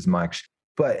those names as much.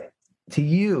 But to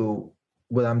you,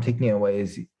 what I'm taking away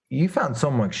is you found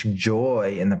so much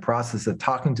joy in the process of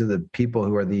talking to the people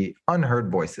who are the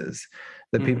unheard voices,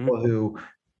 the people who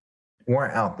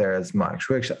weren't out there as much,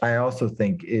 which I also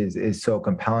think is so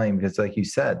compelling because, like you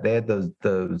said, they had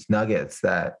those nuggets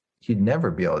that you'd never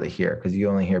be able to hear because you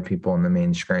only hear people in the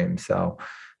mainstream. So,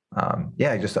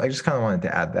 I just kind of wanted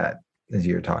to add that as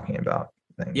you were talking about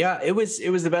things. Yeah, it was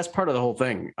the best part of the whole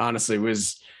thing. Honestly,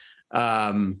 was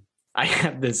I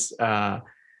had this at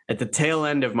the tail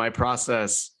end of my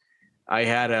process. I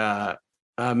had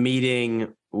a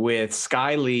meeting with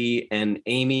Sky Lee and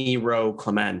Amy Rowe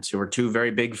Clement, who are two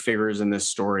very big figures in this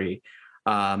story.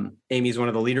 Amy's one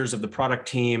of the leaders of the product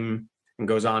team and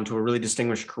goes on to a really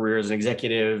distinguished career as an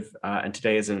executive and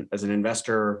today as an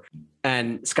investor.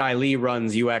 And Sky Lee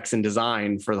runs UX and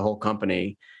design for the whole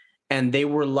company. And they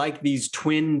were like these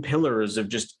twin pillars of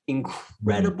just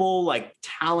incredible like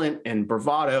talent and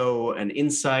bravado and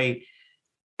insight.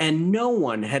 And no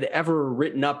one had ever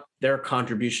written up their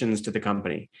contributions to the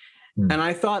company. And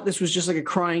I thought this was just like a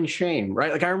crying shame,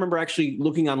 right? Like I remember actually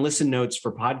looking on listen notes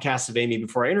for podcasts of Amy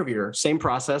before I interviewed her. Same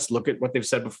process, look at what they've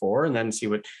said before and then see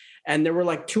what, and there were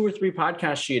like 2 or 3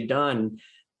 podcasts she had done.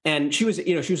 And she was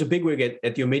a bigwig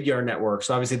at the Omidyar Network.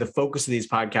 So obviously the focus of these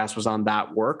podcasts was on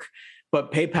that work.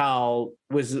 But PayPal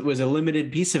was a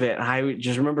limited piece of it. And I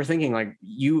just remember thinking like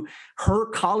her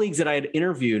colleagues that I had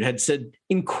interviewed had said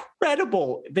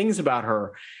incredible things about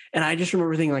her. And I just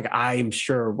remember thinking like, I'm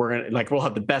sure we'll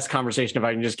have the best conversation if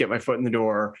I can just get my foot in the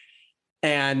door.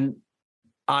 And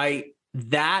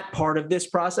that part of this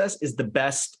process is the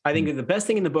best. I think the best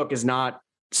thing in the book is not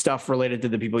stuff related to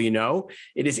the people you know.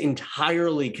 It is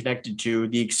entirely connected to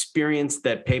the experience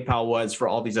that PayPal was for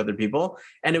all these other people.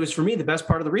 And it was for me, the best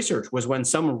part of the research was when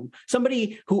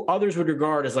somebody who others would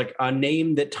regard as like a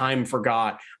name that time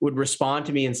forgot would respond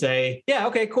to me and say, yeah,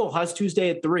 okay, cool. How's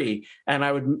Tuesday at 3?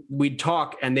 And we'd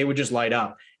talk and they would just light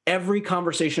up. Every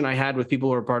conversation I had with people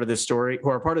who are part of this story,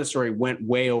 went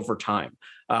way over time.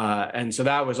 And so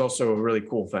that was also a really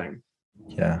cool thing.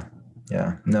 Yeah.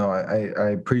 Yeah, no, I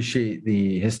appreciate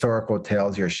the historical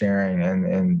tales you're sharing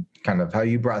and kind of how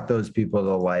you brought those people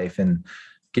to life and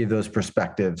gave those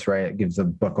perspectives, right? It gives the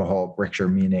book a whole richer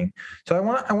meaning. So I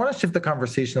want to shift the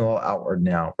conversation a little outward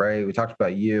now, right? We talked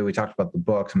about you, we talked about the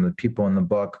book, some of the people in the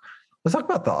book. Let's talk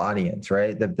about the audience,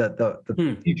 right?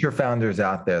 The future founders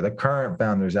out there, the current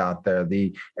founders out there,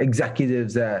 the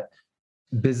executives at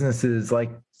businesses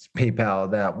like PayPal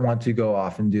that want to go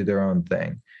off and do their own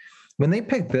thing. when they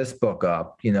pick this book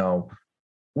up,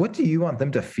 what do you want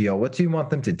them to feel? What do you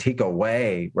want them to take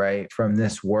away, right, from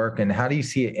this work? And how do you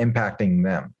see it impacting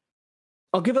them?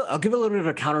 I'll give a little bit of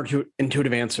a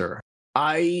counterintuitive answer.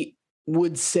 I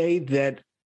would say that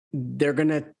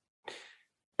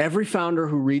every founder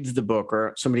who reads the book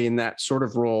or somebody in that sort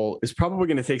of role is probably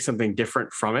going to take something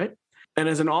different from it. And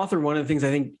as an author, one of the things I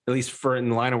think, at least for in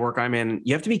the line of work I'm in,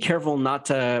 you have to be careful not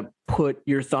to put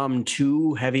your thumb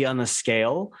too heavy on the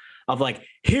scale of like,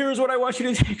 here's what I want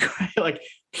you to take away. Like,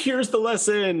 here's the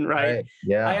lesson, right?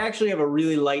 Yeah. I actually have a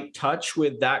really light touch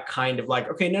with that kind of like,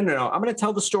 okay, no. I'm going to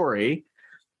tell the story.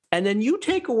 And then you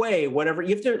take away whatever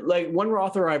you have to, like one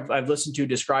author I've listened to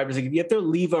describe is like, you have to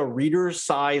leave a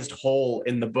reader-sized hole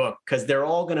in the book because they're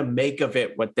all going to make of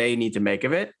it what they need to make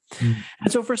of it. Mm-hmm.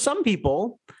 And so for some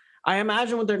people, I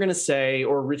imagine what they're going to say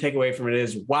or take away from it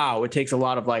is, wow, it takes a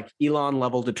lot of like Elon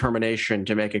level determination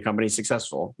to make a company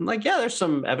successful. I'm like, yeah, there's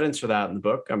some evidence for that in the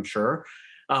book, I'm sure.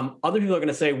 Other people are going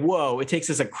to say, whoa, it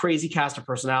takes us a crazy cast of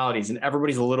personalities and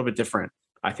everybody's a little bit different.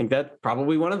 I think that's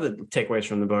probably one of the takeaways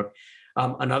from the book.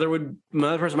 Another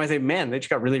person might say, man, they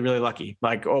just got really, really lucky.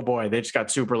 Like, oh boy, they just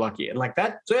got super lucky. And like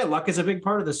that. So yeah, luck is a big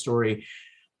part of the story.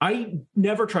 I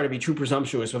never try to be too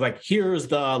presumptuous with like, here's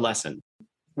the lesson.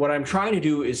 What I'm trying to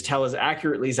do is tell as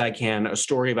accurately as I can a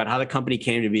story about how the company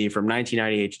came to be from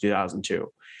 1998 to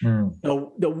 2002.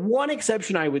 So the one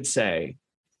exception I would say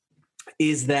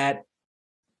is that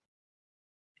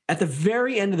at the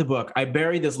very end of the book, I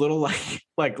buried this little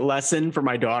like lesson for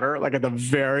my daughter, like at the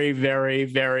very, very,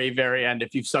 very, very end.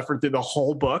 If you've suffered through the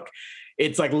whole book,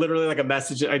 it's like literally like a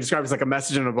message. I describe it as like a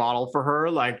message in a bottle for her.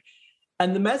 Like,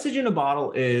 and the message in a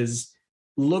bottle is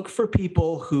look for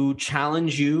people who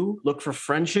challenge you, look for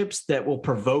friendships that will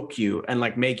provoke you and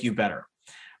like make you better.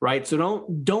 Right. So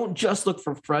don't just look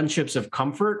for friendships of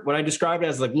comfort. What I described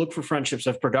as like, look for friendships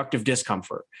of productive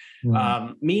discomfort,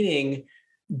 meaning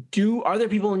are there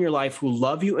people in your life who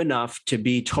love you enough to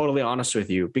be totally honest with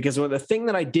you? Because the thing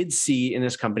that I did see in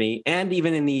this company and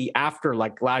even in the after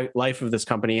like life of this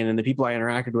company and in the people I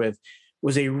interacted with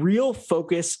was a real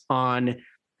focus on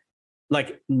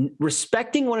like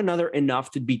respecting one another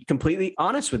enough to be completely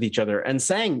honest with each other and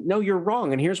saying, no, you're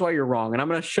wrong. And here's why you're wrong. And I'm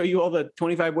going to show you all the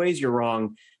 25 ways you're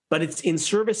wrong, but it's in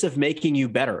service of making you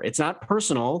better. It's not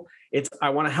personal. It's,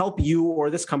 I want to help you or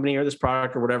this company or this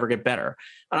product or whatever get better.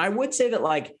 And I would say that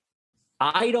like,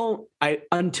 until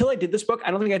I did this book,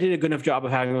 I don't think I did a good enough job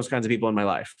of having those kinds of people in my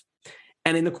life.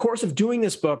 And in the course of doing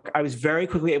this book, I was very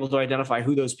quickly able to identify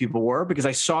who those people were because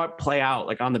I saw it play out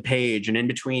like on the page and in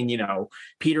between,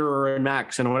 Peter and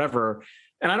Max and whatever.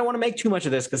 And I don't want to make too much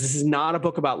of this because this is not a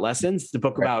book about lessons. It's a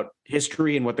book about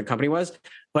history and what the company was.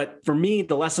 But for me,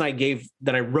 the lesson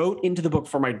that I wrote into the book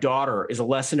for my daughter is a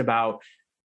lesson about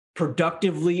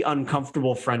productively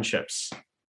uncomfortable friendships.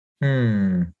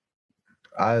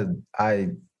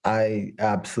 I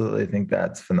absolutely think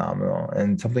that's phenomenal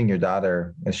and something your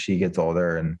daughter, as she gets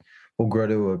older and will grow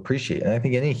to appreciate. And I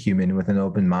think any human with an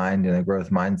open mind and a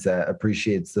growth mindset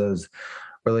appreciates those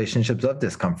relationships of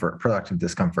discomfort, productive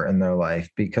discomfort in their life,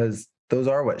 because those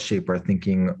are what shape our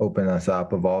thinking, open us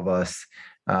up, evolve us,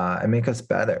 and make us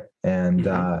better. And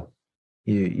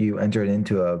you entered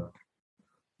into a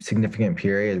significant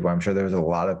period where I'm sure there was a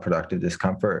lot of productive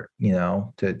discomfort,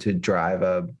 to drive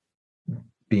a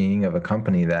being of a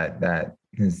company that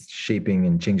is shaping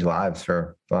and changed lives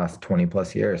for the last 20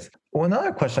 plus years. Well,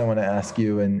 another question I want to ask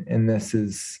you, and this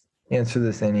is answer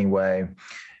this anyway.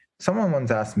 Someone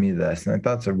once asked me this, and I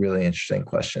thought it's a really interesting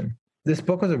question. This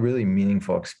book was a really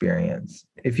meaningful experience.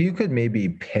 If you could maybe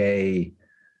pay,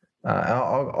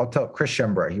 I'll tell Chris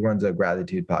Schembra, he runs a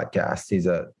gratitude podcast. He's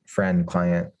a friend,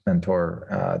 client,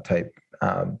 mentor type.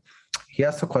 He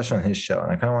asked a question on his show,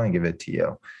 and I kind of want to give it to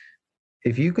you.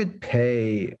 If you could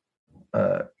pay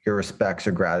your respects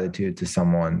or gratitude to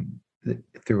someone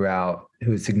throughout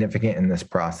who is significant in this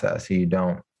process, who you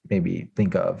don't maybe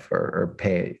think of or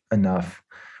pay enough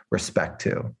respect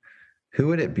to, who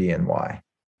would it be and why?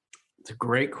 It's a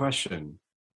great question.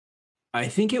 I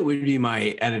think it would be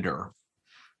my editor.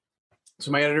 So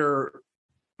my editor,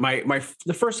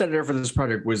 the first editor for this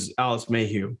project was Alice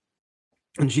Mayhew,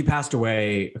 and she passed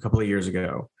away a couple of years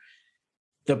ago.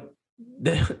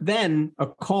 Then a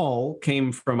call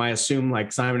came from, I assume,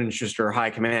 like Simon & Schuster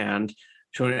high command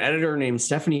to an editor named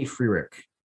Stephanie Frierick.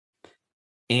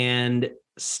 And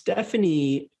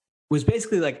Stephanie was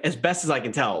basically like, as best as I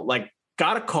can tell, like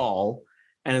got a call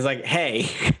and is like, hey,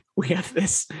 we have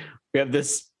this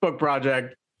book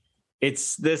project.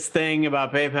 It's this thing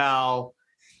about PayPal.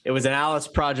 It was an Alice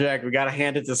project. We got to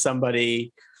hand it to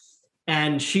somebody.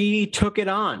 And she took it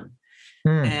on.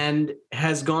 and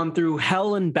has gone through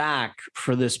hell and back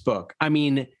for this book. I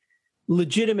mean,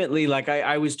 legitimately, like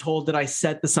I was told that I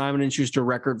set the Simon & Schuster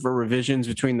record for revisions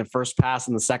between the first pass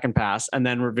and the second pass, and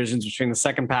then revisions between the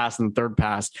second pass and the third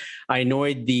pass. I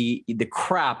annoyed the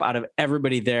crap out of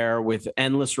everybody there with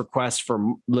endless requests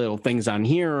for little things on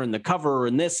here and the cover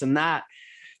and this and that.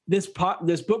 This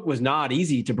book was not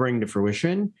easy to bring to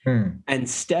fruition. And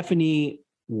Stephanie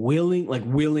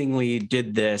willingly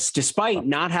did this despite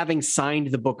not having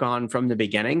signed the book on from the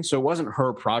beginning. So it wasn't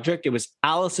her project. It was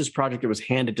Alice's project. It was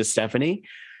handed to Stephanie.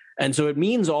 And so it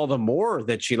means all the more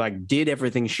that she did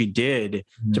everything she did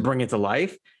to bring it to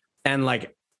life. And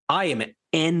I am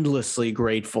endlessly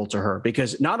grateful to her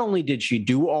because not only did she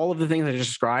do all of the things I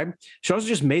just described, she also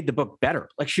just made the book better.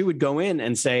 She would go in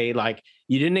and say,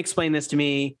 you didn't explain this to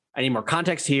me. I need more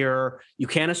context here. You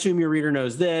can't assume your reader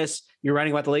knows this. You're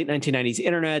writing about the late 1990s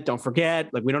internet. Don't forget,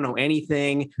 we don't know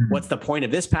anything. What's the point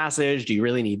of this passage? Do you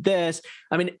really need this?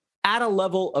 I mean, at a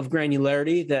level of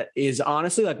granularity that is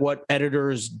honestly what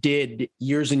editors did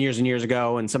years and years and years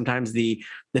ago. And sometimes the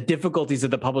difficulties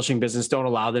of the publishing business don't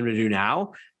allow them to do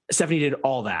now. Stephanie did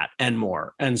all that and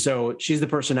more. And so she's the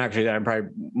person actually that I'm probably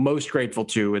most grateful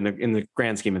to in the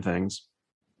grand scheme of things.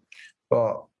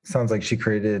 Well, sounds like she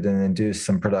created and induced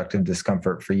some productive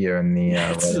discomfort for you in the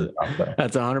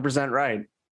That's 100% right.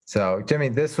 So, Jimmy,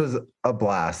 this was a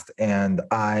blast, and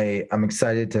I'm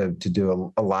excited to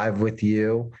do a live with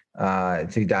you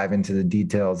to dive into the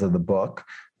details of the book.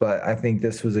 But I think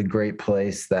this was a great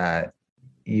place that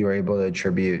you were able to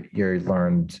attribute your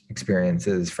learned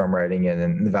experiences from writing it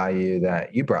and the value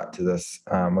that you brought to this,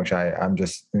 which I'm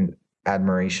just in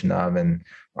admiration of, and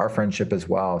our friendship as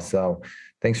well. So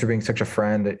thanks for being such a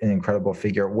friend, an incredible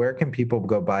figure. Where can people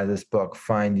go buy this book,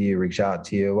 find you, reach out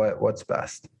to you? What's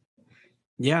best?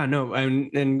 Yeah, no.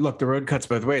 And look, the road cuts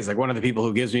both ways. One of the people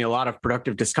who gives me a lot of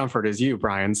productive discomfort is you,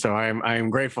 Brian. So I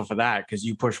am grateful for that because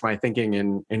you push my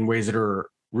thinking in ways that are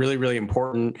really, really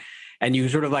important. And you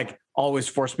sort of always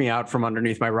force me out from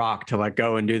underneath my rock to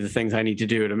go and do the things I need to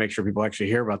do to make sure people actually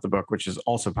hear about the book, which is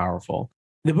also powerful.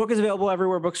 The book is available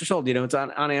everywhere books are sold. It's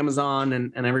on Amazon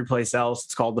and every place else.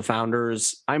 It's called The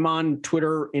Founders. I'm on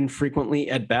Twitter infrequently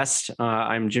at best.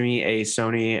 I'm Jimmy A.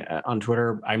 Soni on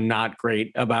Twitter. I'm not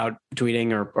great about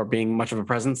tweeting or being much of a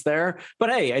presence there.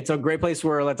 But hey, it's a great place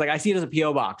where it's I see it as a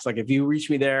PO box. If you reach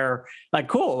me there,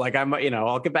 cool. I'm,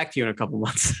 I'll get back to you in a couple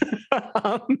months.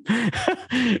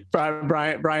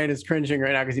 Brian is cringing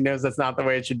right now because he knows that's not the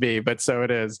way it should be, but so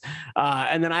it is.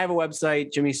 And then I have a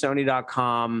website,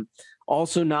 jimmysoni.com.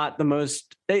 Also not the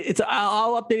most,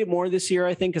 I'll update it more this year,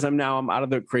 I think, because I'm out of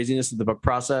the craziness of the book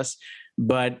process,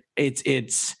 but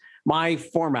it's my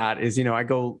format is, I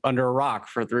go under a rock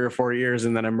for 3 or 4 years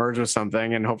and then I merge with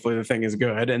something and hopefully the thing is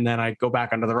good. And then I go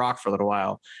back under the rock for a little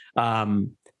while.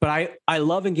 But I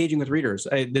love engaging with readers.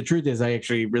 The truth is I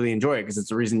actually really enjoy it because it's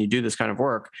the reason you do this kind of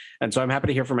work. And so I'm happy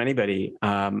to hear from anybody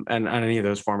and on any of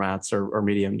those formats or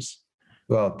mediums.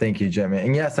 Well, thank you, Jimmy.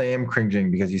 And yes, I am cringing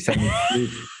because you sent me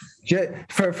tweets.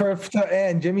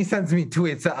 And Jimmy sends me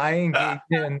tweets that I engage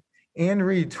in and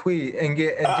retweet and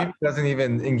Jimmy doesn't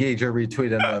even engage or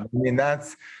retweet in them. I mean,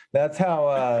 that's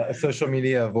how social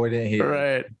media avoidant hate.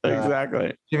 Right.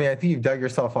 Exactly. Jimmy, I think you've dug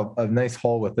yourself a nice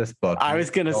hole with this book. I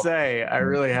was going to say, I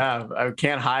really have. I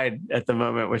can't hide at the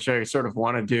moment, which I sort of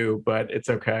want to do, but it's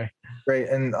okay. Great.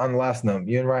 And on the last note,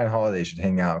 you and Ryan Holiday should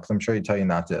hang out because I'm sure he'd tell you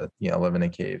not to, live in a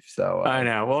cave. So I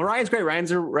know. Well, Ryan's great.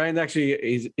 Ryan's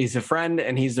actually, he's a friend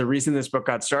and he's the reason this book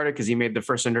got started because he made the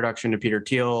first introduction to Peter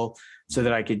Thiel so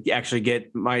that I could actually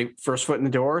get my first foot in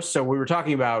the door. So we were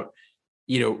talking about,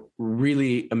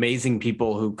 really amazing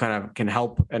people who kind of can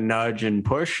help and nudge and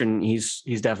push. And he's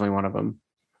definitely one of them.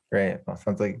 Great. Well,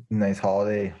 sounds like a nice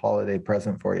holiday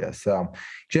present for you. So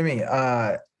Jimmy,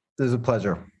 this is a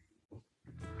pleasure.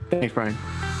 Thanks, Brian.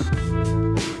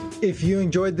 If you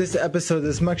enjoyed this episode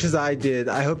as much as I did,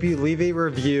 I hope you leave a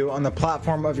review on the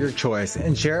platform of your choice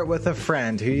and share it with a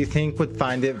friend who you think would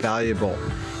find it valuable.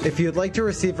 If you'd like to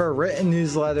receive our written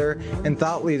newsletter and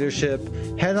thought leadership,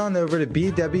 head on over to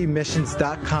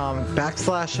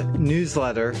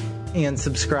bwmissions.com/newsletter and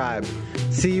subscribe.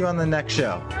 See you on the next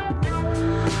show.